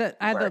 Yeah,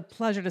 I had the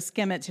pleasure to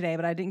skim it today,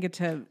 but I didn't get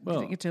to.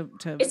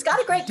 It's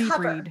got a great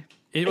cover. Read.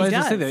 It was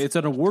to say that it's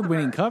an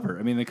award-winning cover.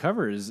 I mean, the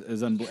cover is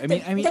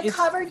unbelievable. The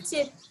cover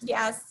did,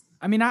 yes.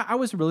 I mean, I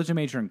was a religion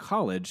major in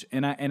college,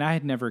 and I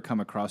had never come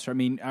across her. I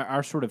mean,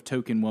 our sort of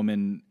token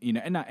woman, you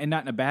know, and not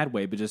in a bad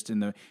way, but just in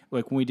the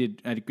like when we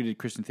did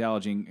Christian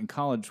theology in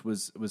college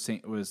was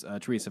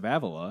Teresa of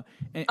Avila,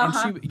 and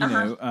she, you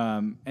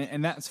know,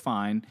 and that's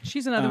fine.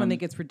 She's another one that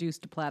gets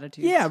reduced to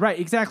platitudes. Yeah, right,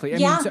 exactly.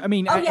 I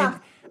mean,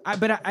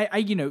 I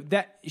you know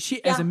that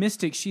she as a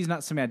mystic, she's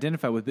not something I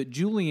identify with. But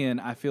Julian,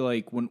 I feel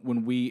like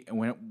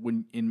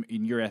when in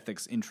your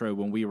ethics intro,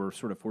 when we were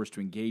sort of forced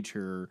to engage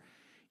her.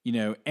 You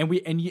know,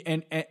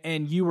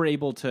 and you were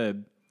able to,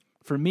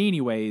 for me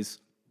anyways,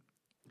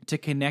 to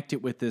connect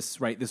it with this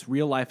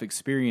real life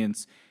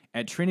experience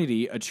at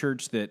Trinity, a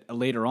church that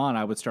later on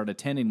I would start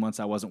attending once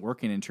I wasn't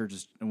working in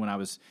churches when I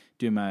was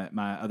doing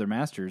my other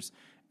masters,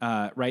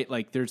 right?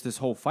 Like there's this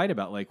whole fight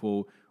about like,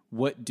 well,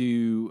 what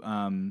do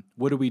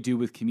we do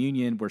with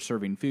communion? We're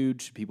serving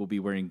food. Should people be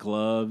wearing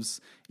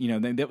gloves? You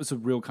know, that was a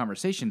real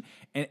conversation.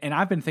 And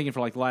I've been thinking for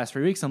like the last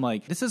 3 weeks, I'm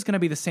like, this is going to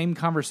be the same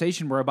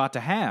conversation we're about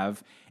to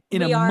have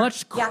in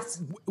much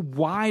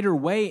wider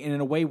way, and in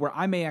a way where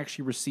I may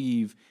actually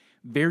receive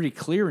very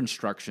clear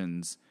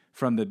instructions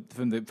from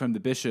the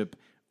bishop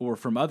or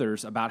from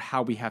others about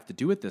how we have to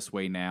do it this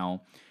way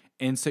now.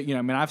 And so, you know,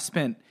 I mean, I've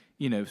spent,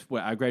 you know,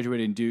 I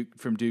graduated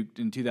from Duke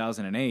in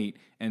 2008,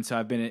 and so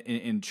I've been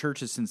in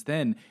churches since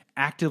then,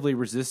 actively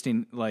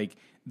resisting like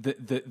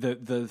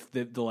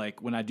the like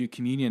when I do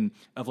communion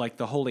of like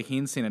the holy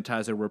hand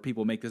sanitizer where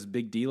people make this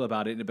big deal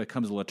about it and it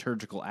becomes a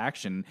liturgical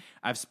action.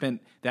 I've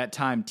spent that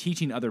time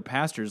teaching other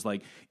pastors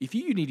like if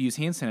you need to use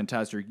hand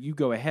sanitizer, you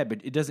go ahead,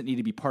 but it doesn't need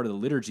to be part of the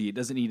liturgy. It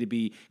doesn't need to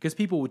be because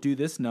people would do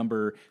this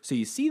number so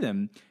you see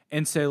them.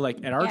 And so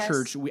like at our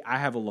church, I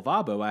have a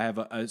lavabo. I have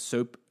a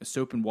soap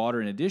and water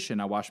in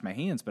addition. I wash my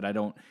hands, but I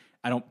don't,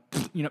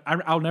 you know,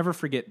 I'll never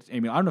forget,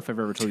 Amy, I don't know if I've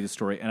ever told you this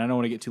story, and I don't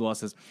want to get too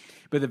lost in this,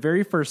 but the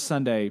very first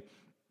Sunday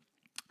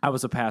I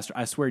was a pastor,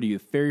 I swear to you,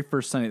 the very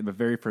first Sunday at the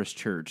very first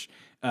church,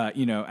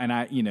 you know, and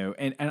I, you know,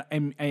 and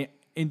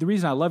the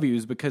reason I love you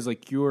is because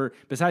like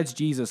besides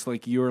Jesus,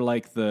 like you're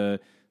like the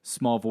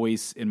small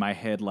voice in my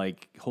head,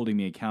 like holding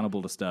me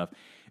accountable to stuff.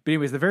 But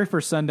anyways, the very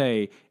first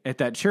Sunday at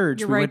that church,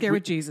 you're right there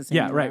with Jesus.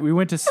 Yeah, right. We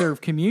went to serve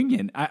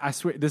communion. I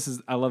swear,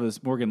 I love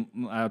this. Morgan,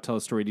 I'll tell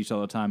a story to each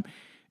all the time.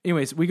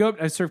 Anyways, we go up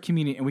and serve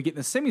communion, and we get in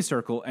the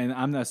semicircle, and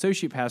I'm the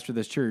associate pastor of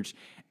this church,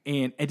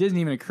 and it doesn't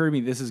even occur to me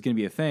this is going to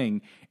be a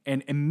thing.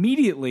 And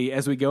immediately,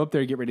 as we go up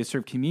there to get ready to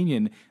serve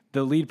communion,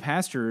 the lead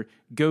pastor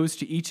goes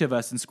to each of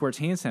us and squirts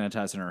hand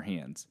sanitizer in our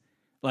hands.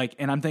 Like,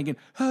 and I'm thinking,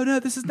 oh no,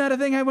 this is not a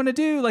thing I want to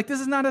do. Like, this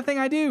is not a thing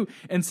I do.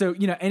 And so,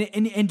 you know,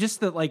 and just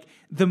the like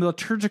the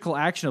liturgical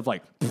action of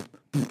like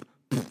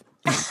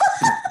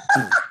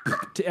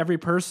to every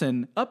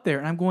person up there,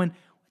 and I'm going,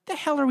 what the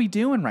hell are we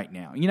doing right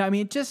now? You know, I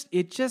mean, it just,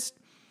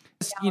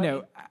 you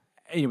know.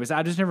 Anyways,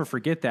 I just never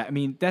forget that. I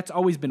mean, that's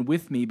always been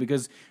with me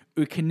because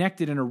it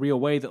connected in a real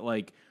way that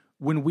like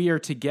when we are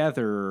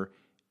together,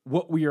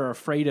 what we are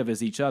afraid of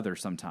is each other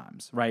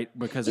sometimes, right?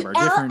 Because of our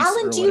difference.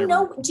 Alan, do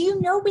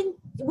you know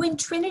when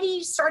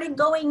Trinity started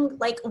going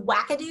like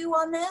wackadoo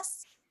on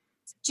this?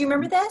 Do you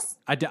remember this?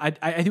 I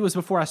think it was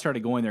before I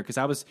started going there because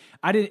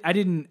I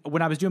didn't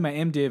when I was doing my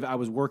MDiv, I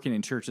was working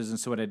in churches, and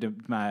so what I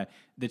did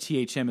the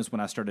THM is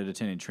when I started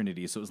attending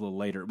Trinity, so it was a little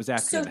later. It was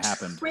after it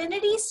happened.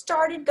 Trinity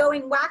started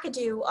going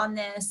wackadoo on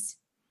this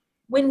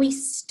when we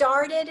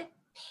started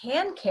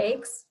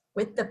Pancakes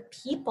with the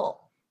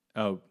People.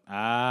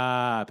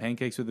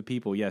 Pancakes with the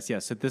People. Yes.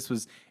 So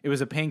it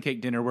was a pancake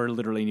dinner where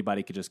literally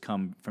anybody could just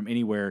come from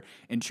anywhere.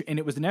 And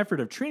it was an effort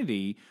of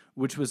Trinity,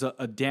 which was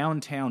a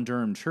downtown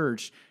Durham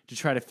church, to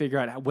try to figure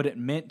out what it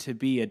meant to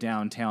be a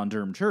downtown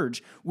Durham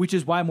church, which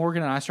is why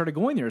Morgan and I started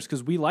going there, is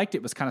because we liked it.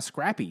 It was kind of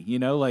scrappy, you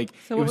know, like.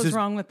 So what was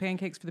wrong with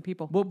Pancakes for the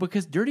People? Well,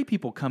 because dirty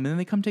people come in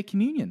and they come take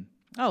communion.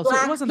 Oh, so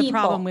it wasn't the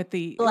problem with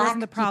the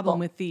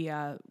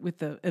with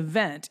the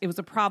event. It was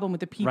a problem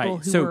with the people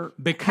who were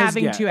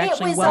having to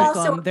actually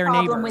welcome their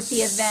neighbors. It was also a problem with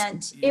the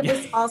event. It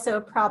was also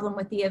a problem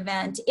with the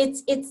event.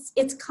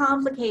 It's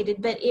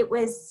complicated, but it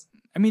was.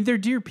 I mean, they're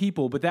dear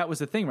people, but that was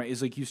the thing, right?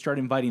 Is like you start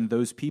inviting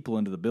those people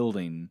into the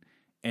building,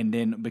 and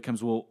then it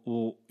becomes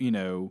you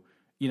know.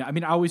 I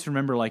mean, I always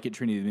remember like at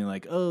Trinity being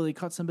like, oh, they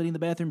caught somebody in the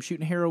bathroom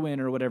shooting heroin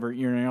or whatever.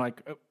 You're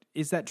like, oh,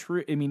 is that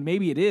true? I mean,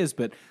 maybe it is,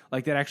 but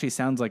like that actually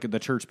sounds like the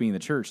church being the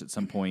church at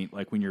some point,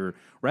 like when you're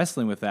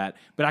wrestling with that.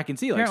 But I can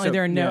see like apparently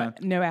there are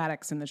no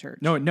addicts in the church.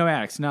 No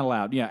addicts, not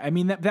allowed. Yeah, I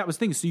mean that was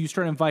the thing. So you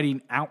start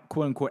inviting out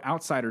quote unquote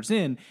outsiders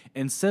in,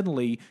 and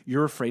suddenly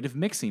you're afraid of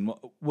mixing.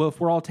 Well, if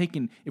we're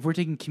taking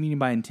communion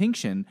by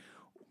intinction.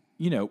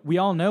 We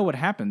all know what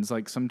happens.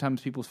 Like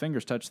sometimes people's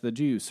fingers touch the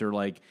juice, or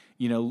like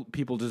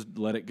people just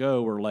let it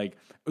go, or like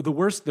the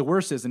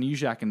worst is, and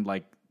usually I can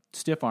like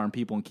stiff arm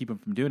people and keep them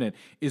from doing it,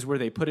 is where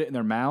they put it in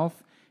their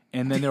mouth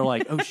and then they're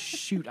like, oh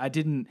shoot, I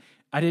didn't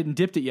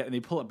dip it yet, and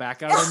they pull it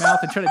back out of their mouth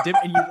and try to dip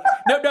it, and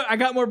no, I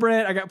got more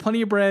bread, I got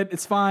plenty of bread,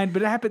 it's fine.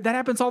 But that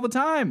happens all the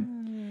time.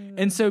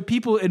 And so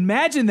people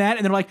imagine that,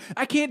 and they're like,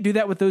 I can't do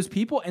that with those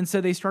people. And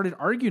so they started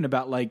arguing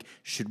about like,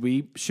 should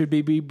we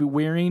be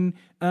wearing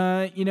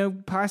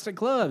plastic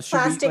gloves?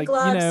 Gloves.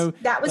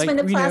 That was when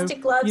the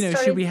plastic gloves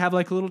started. Should we have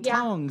like little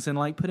tongs and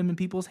like put them in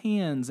people's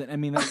hands? And I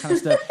mean that kind of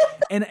stuff.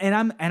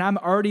 and I'm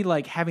already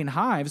like having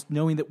hives,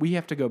 knowing that we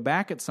have to go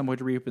back at some point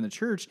to reopen the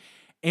church,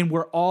 and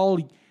we're all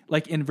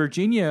like in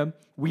Virginia,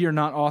 we are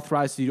not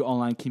authorized to do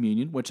online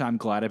communion, which I'm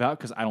glad about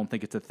because I don't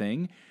think it's a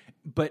thing.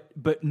 But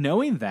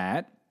knowing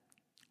that.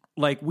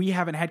 Like, we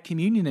haven't had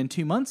communion in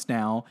 2 months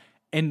now,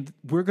 and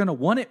we're going to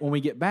want it when we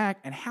get back.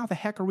 And how the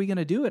heck are we going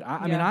to do it?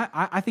 I mean,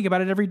 I think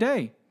about it every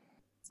day.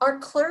 Are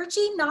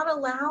clergy not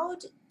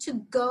allowed to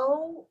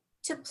go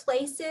to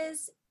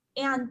places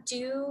and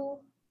do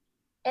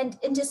and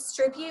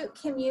distribute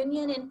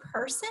communion in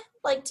person,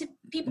 like to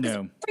people?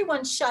 No.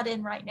 Everyone's shut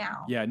in right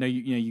now. Yeah, no,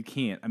 you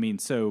can't. I mean,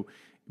 so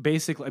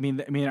basically,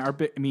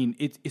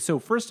 so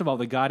first of all,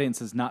 the guidance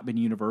has not been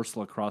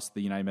universal across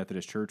the United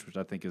Methodist Church, which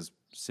I think is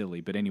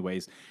silly. But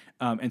anyways,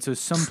 and so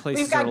some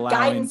places we've got are allowing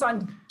guidance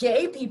on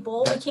gay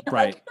people. We can't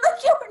right.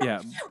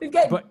 We've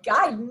got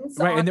guidance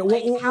right, on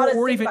and how to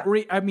or even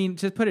I mean,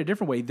 to put it a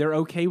different way, they're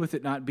okay with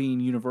it not being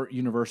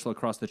universal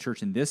across the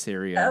church in this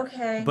area.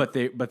 Okay, but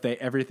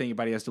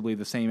everybody has to believe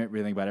the same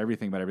everything about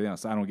everything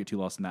else. I don't get too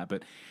lost in that.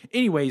 But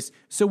anyways,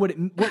 so what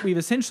we've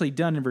essentially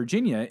done in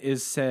Virginia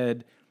is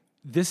said,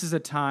 this is a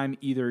time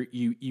either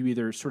you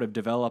either sort of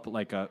develop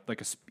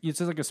it's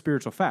just like a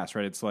spiritual fast,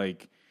 right? It's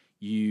like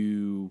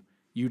you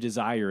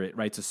desire it,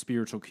 right? It's a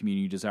spiritual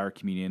communion, you desire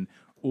communion,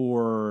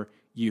 or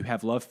you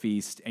have love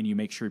feast and you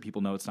make sure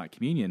people know it's not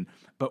communion.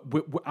 But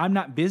I'm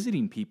not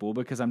visiting people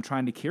because I'm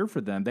trying to care for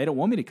them. They don't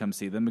want me to come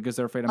see them because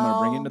they're afraid I'm going to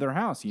bring it into their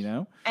house,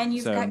 And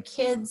you've got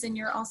kids, and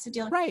you're also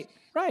dealing right.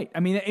 I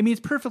mean,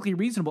 it's perfectly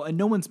reasonable, and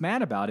no one's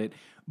mad about it.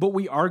 But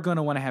we are going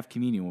to want to have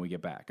communion when we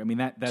get back. I mean,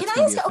 that's Can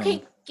I ask?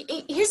 Okay,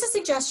 here's a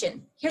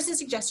suggestion.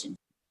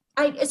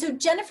 So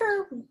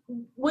Jennifer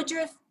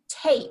Woodruff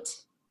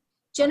Tate.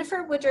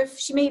 Jennifer Woodruff.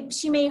 She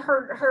may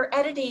her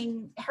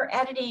editing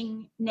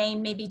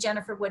name may be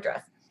Jennifer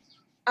Woodruff.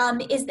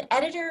 Is the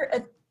editor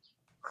of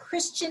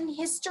Christian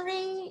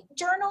History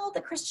Journal,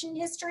 the Christian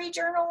History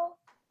Journal.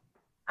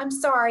 I'm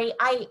sorry,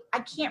 I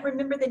can't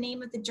remember the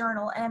name of the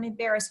journal, and I'm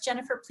embarrassed.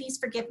 Jennifer, please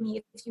forgive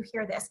me if you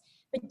hear this.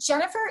 But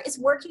Jennifer is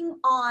working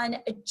on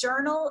a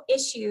journal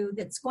issue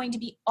that's going to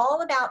be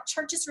all about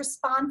churches'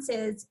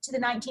 responses to the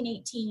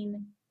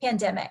 1918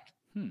 pandemic,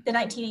 the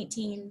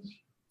 1918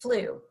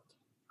 flu.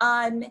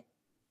 And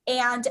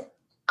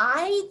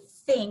I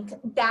think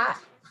that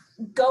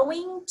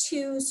going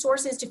to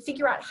sources to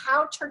figure out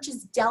how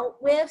churches dealt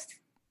with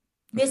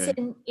this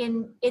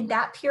in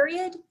that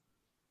period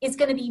is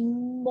going to be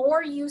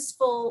more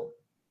useful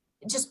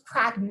just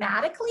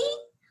pragmatically,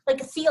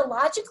 like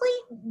theologically.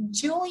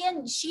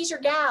 Julian, she's your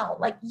gal,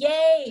 like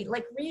yay,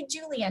 like read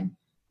Julian.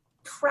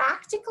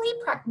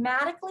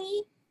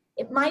 Pragmatically,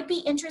 it might be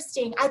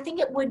interesting. I think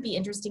it would be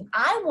interesting.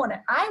 I want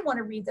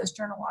to read those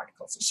journal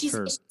articles. She's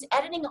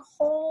editing a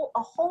whole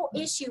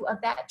issue of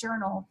that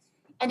journal.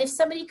 And if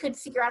somebody could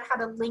figure out how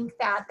to link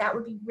that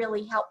would be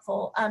really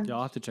helpful.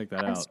 I'll have to check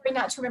that out. I'm sorry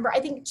not to remember.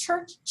 I think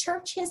church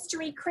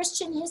history,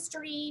 Christian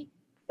history,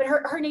 but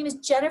her name is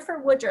Jennifer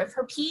Woodruff.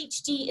 Her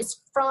PhD is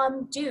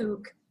from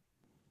Duke,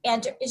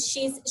 and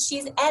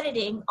she's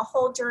editing a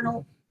whole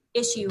journal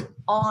issue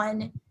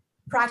on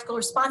practical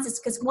responses.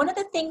 Because one of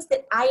the things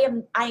that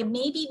I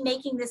may be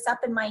making this up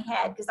in my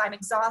head because I'm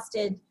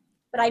exhausted,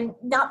 but I'm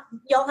not.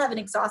 Y'all haven't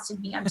exhausted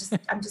me. I'm just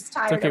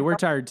tired. It's okay, we're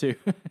tired too.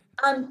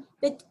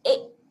 But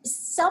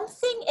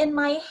something in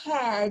my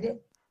head.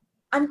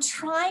 I'm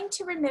trying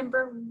to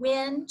remember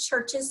when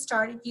churches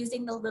started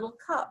using the little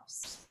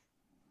cups.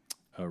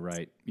 Oh,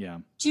 right. Yeah.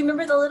 Do you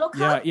remember the little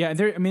cup? Yeah.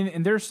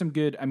 And there's some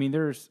good,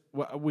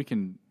 we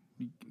can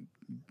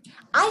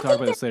I talk think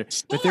about this later.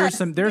 But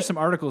there's some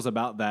articles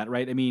about that,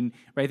 right? I mean,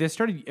 right? They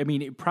started. I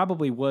mean, it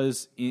probably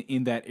was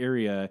in that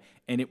area,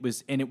 and it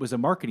was a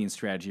marketing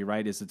strategy,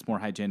 right? Is it's more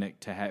hygienic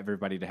to have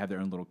everybody to have their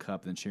own little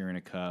cup than sharing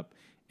a cup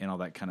and all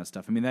that kind of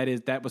stuff. I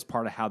mean, that was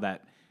part of how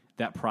that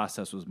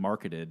process was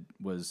marketed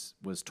was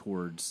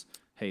towards,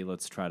 hey,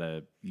 let's try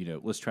to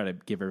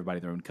give everybody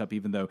their own cup.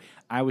 Even though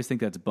I always think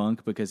that's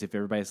bunk, because if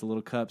everybody has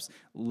little cups,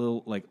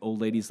 little like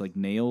old ladies like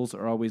nails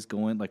are always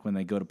going, like when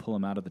they go to pull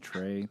them out of the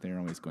tray, they're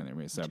always going there.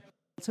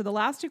 So the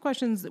last two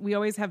questions, we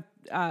always have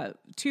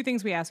two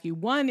things we ask you.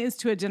 One is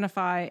to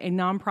identify a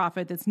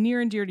nonprofit that's near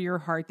and dear to your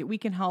heart that we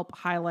can help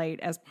highlight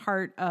as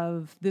part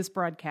of this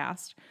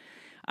broadcast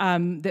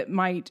that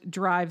might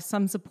drive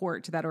some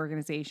support to that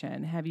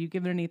organization. Have you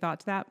given any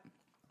thought to that?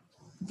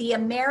 The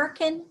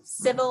American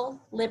Civil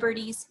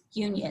Liberties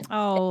Union.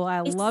 Oh,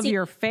 I love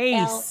your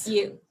face.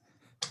 ACLU.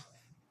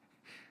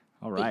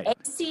 All right. The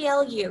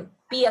ACLU.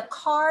 Be a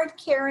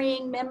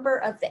card-carrying member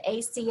of the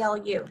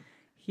ACLU.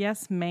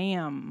 Yes,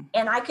 ma'am.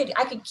 And I could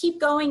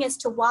keep going as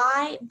to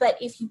why, but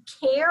if you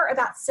care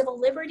about civil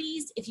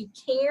liberties, if you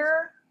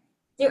care,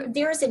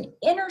 there's an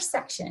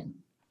intersection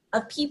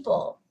of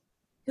people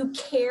who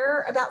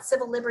care about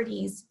civil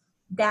liberties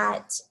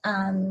that,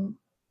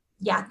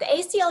 the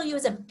ACLU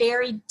is a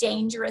very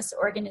dangerous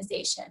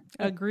organization.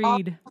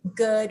 Agreed. In all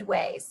good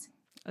ways.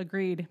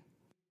 Agreed.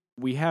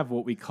 We have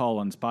what we call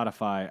on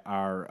Spotify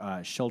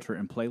our shelter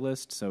and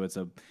playlist. So it's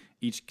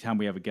each time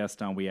we have a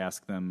guest on, we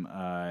ask them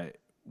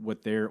what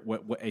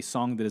a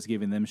song that is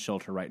giving them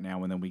shelter right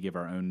now, and then we give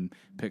our own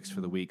picks for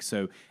the week.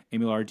 So,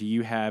 Amy Laura, do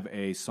you have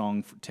a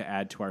song to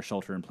add to our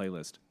shelter and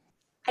playlist?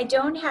 I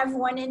don't have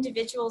one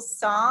individual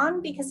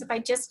song, because if I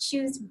just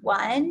choose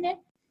one,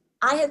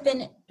 I have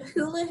been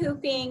hula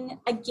hooping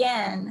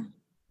again.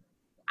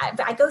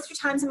 I go through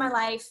times in my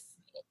life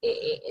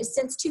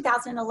since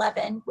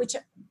 2011, which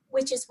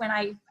is when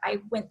I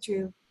went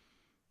through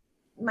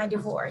my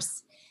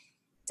divorce.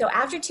 So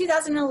after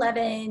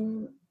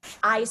 2011,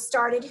 I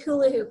started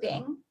hula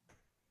hooping,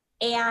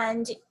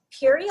 and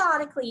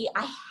periodically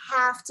I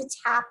have to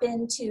tap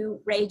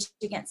into Rage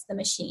Against the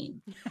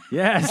Machine.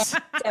 Yes.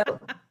 And so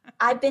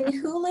I've been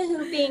hula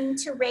hooping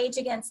to Rage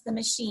Against the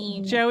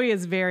Machine. Joey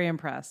is very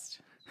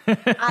impressed.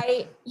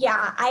 I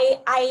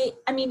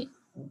mean,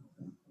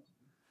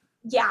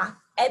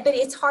 but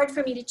it's hard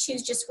for me to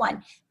choose just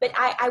one. But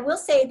I will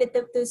say that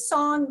the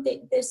song,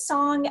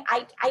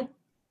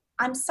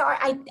 I'm sorry,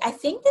 I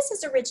think this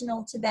is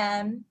original to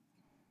them.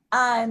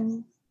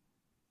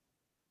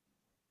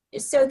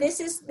 So this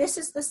is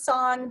the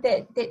song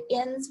that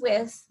ends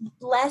with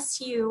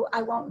 "Bless you,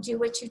 I won't do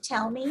what you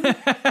tell me."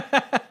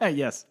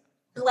 Yes.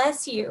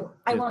 Bless you,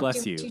 I won't do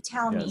what you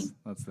tell me.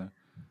 That's the.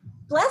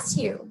 Bless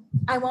you,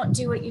 I won't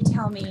do what you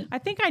tell me. I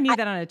think I need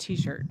that on a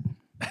t-shirt.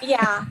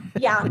 Yeah.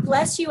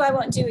 Bless you, I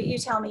won't do what you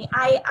tell me.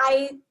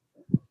 I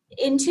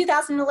in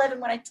 2011,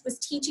 when I was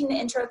teaching the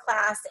intro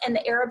class and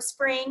the Arab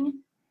Spring,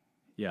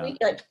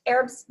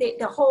 Arabs,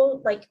 the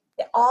whole,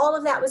 all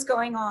of that was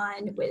going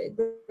on with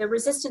the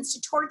resistance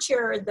to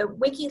torture, the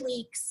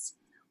WikiLeaks,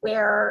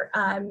 where,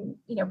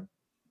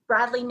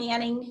 Bradley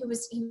Manning, he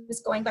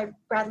was going by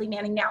Bradley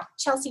Manning now,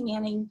 Chelsea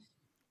Manning,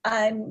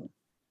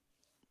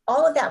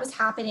 all of that was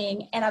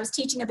happening. And I was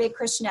teaching a big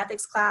Christian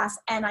ethics class.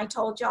 And I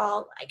told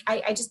y'all,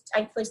 I just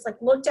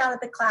looked down at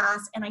the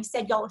class and I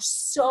said, y'all are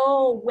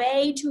so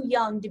way too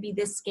young to be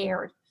this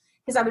scared.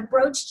 Because I would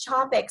broach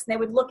topics and they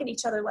would look at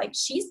each other like,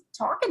 she's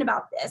talking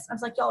about this. I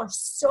was like, y'all are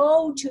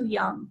so too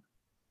young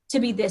to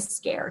be this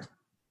scared.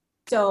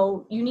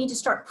 So you need to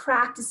start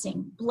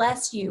practicing.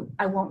 Bless you,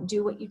 I won't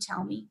do what you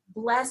tell me.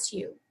 Bless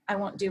you, I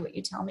won't do what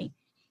you tell me.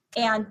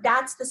 And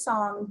that's the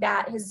song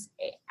that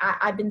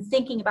I've been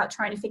thinking about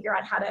trying to figure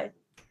out how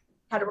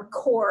to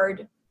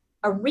record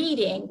a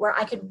reading where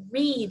I could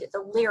read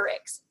the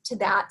lyrics to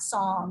that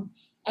song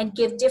and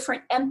give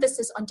different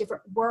emphasis on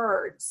different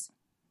words.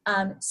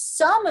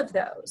 Some of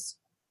those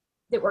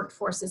that worked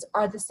forces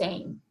are the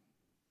same.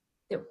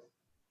 The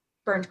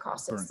burned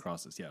crosses. Burned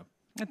crosses, yeah.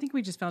 I think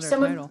we just found our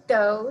Some title. of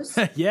those.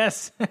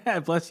 Yes.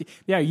 Bless you.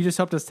 Yeah, you just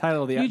helped us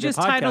title the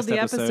podcast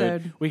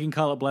episode. We can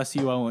call it "Bless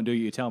You, I Won't Do What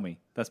You Tell Me."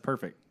 That's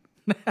perfect.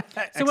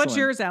 So what's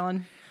yours,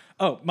 Alan?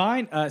 Oh,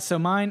 mine. So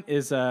mine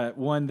is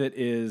one that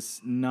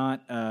is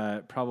not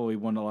probably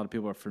one a lot of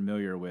people are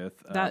familiar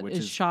with. That which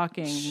is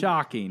shocking.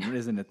 Shocking,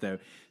 isn't it, though?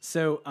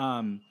 So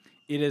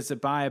it is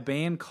by a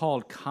band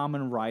called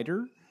Common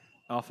Rider,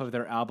 off of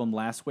their album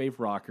Last Wave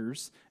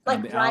Rockers.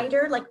 Like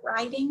rider, like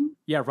riding?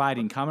 Yeah,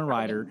 riding, Common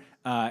Rider.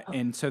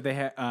 And so they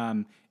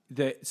have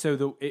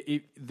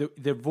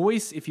the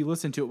voice, if you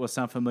listen to it, will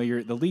sound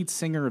familiar. The lead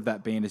singer of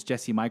that band is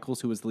Jesse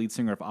Michaels, who was the lead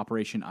singer of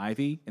Operation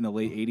Ivy in the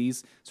late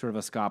 80s, sort of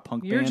a ska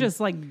punk band. You're just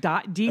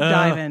deep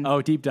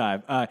diving. Deep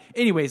dive.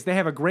 Anyways, they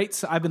have a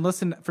great, I've been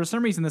listening, for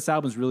some reason this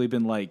album's really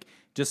been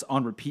just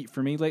on repeat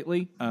for me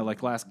lately,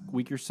 last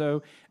week or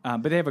so.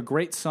 But they have a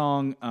great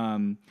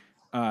song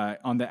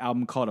on the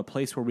album called A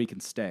Place Where We Can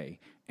Stay.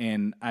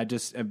 And I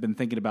just have been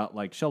thinking about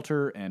like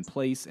shelter and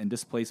place and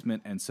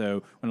displacement. And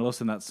so when I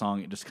listen to that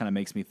song, it just kind of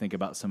makes me think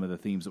about some of the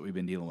themes that we've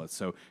been dealing with.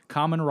 So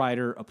Common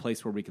Rider, A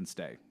Place Where We Can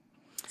Stay.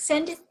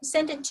 Send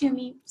it to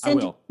me. Send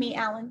it to me,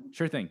 Alan.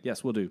 Sure thing.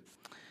 Yes, we'll do.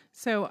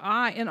 So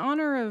in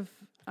honor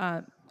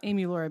of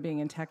Amy Laura being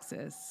in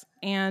Texas,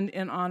 and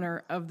in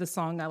honor of the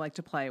song I like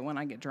to play when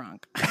I get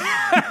drunk,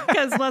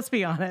 because let's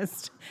be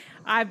honest,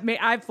 I've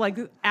like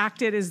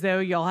acted as though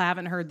y'all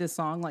haven't heard this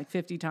song like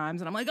 50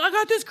 times, and I'm like, I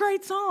got this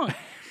great song.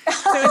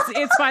 So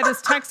it's by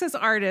this Texas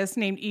artist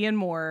named Ian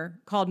Moore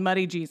called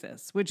Muddy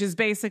Jesus, which is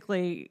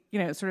basically,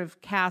 sort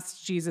of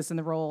casts Jesus in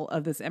the role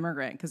of this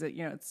immigrant, because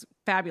it's a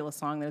fabulous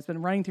song that has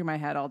been running through my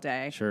head all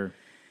day. Sure.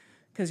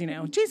 Because,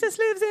 Jesus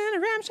lives in a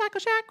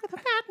ramshackle shack with a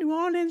fat New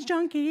Orleans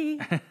junkie.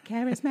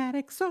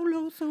 Charismatic,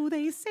 solo, so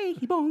they say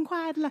he born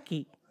quite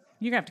lucky.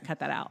 You're going to have to cut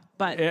that out.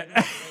 But,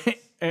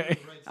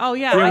 oh,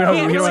 yeah, I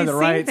can't really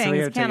sing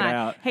things, can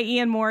I? Hey,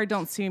 Ian Moore,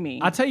 don't sue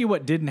me. I'll tell you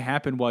what didn't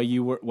happen while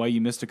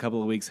you missed a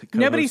couple of weeks.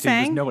 Nobody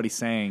sang? Nobody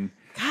sang.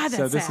 God, that's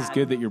so this sad. is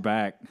good that you're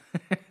back.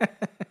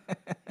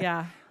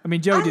 Yeah. I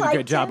mean, Joey did a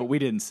great job, but we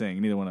didn't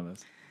sing, neither one of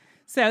us.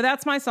 So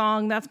that's my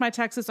song. That's my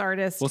Texas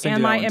artist,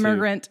 and my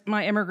immigrant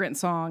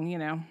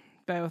song.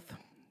 Both.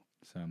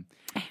 So,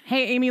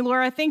 hey, Amy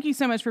Laura, thank you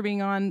so much for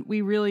being on. We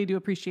really do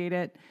appreciate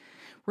it.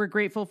 We're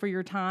grateful for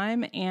your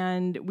time,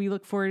 and we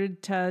look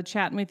forward to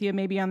chatting with you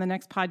maybe on the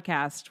next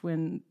podcast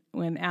when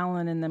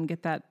Alan and them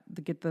get the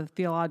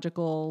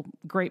Theological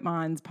Great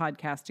Minds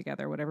podcast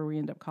together, whatever we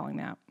end up calling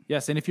that.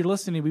 Yes, and if you're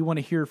listening, we want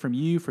to hear from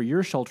you for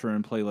your Shelter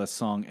in Playlist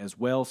song as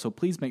well, so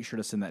please make sure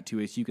to send that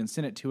to us. You can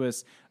send it to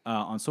us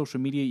on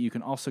social media. You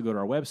can also go to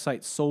our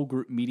website,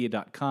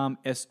 soulgroupmedia.com,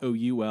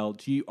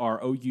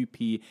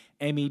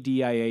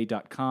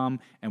 soulgroupmedia.com,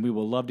 and we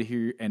will love to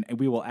hear, and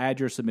we will add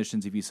your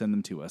submissions if you send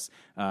them to us.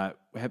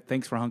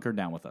 Thanks for hunkering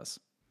down with us.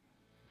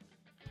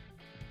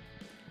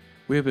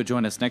 We hope you'll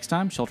join us next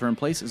time. Shelter in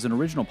Place is an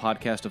original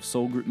podcast of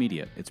Soul Group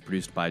Media. It's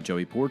produced by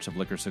Joey Porch of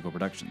Liquor Sickle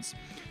Productions.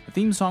 The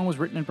theme song was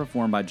written and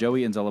performed by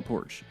Joey and Zella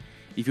Porch.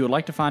 If you would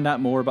like to find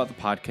out more about the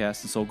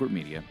podcast and Soul Group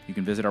Media, you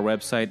can visit our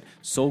website,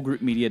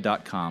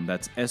 soulgroupmedia.com.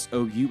 That's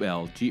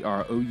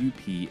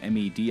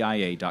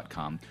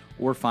soulgroupmedia.com,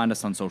 or find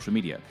us on social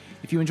media.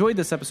 If you enjoyed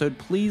this episode,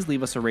 please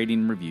leave us a rating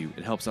and review.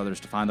 It helps others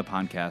to find the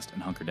podcast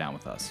and hunker down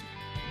with us.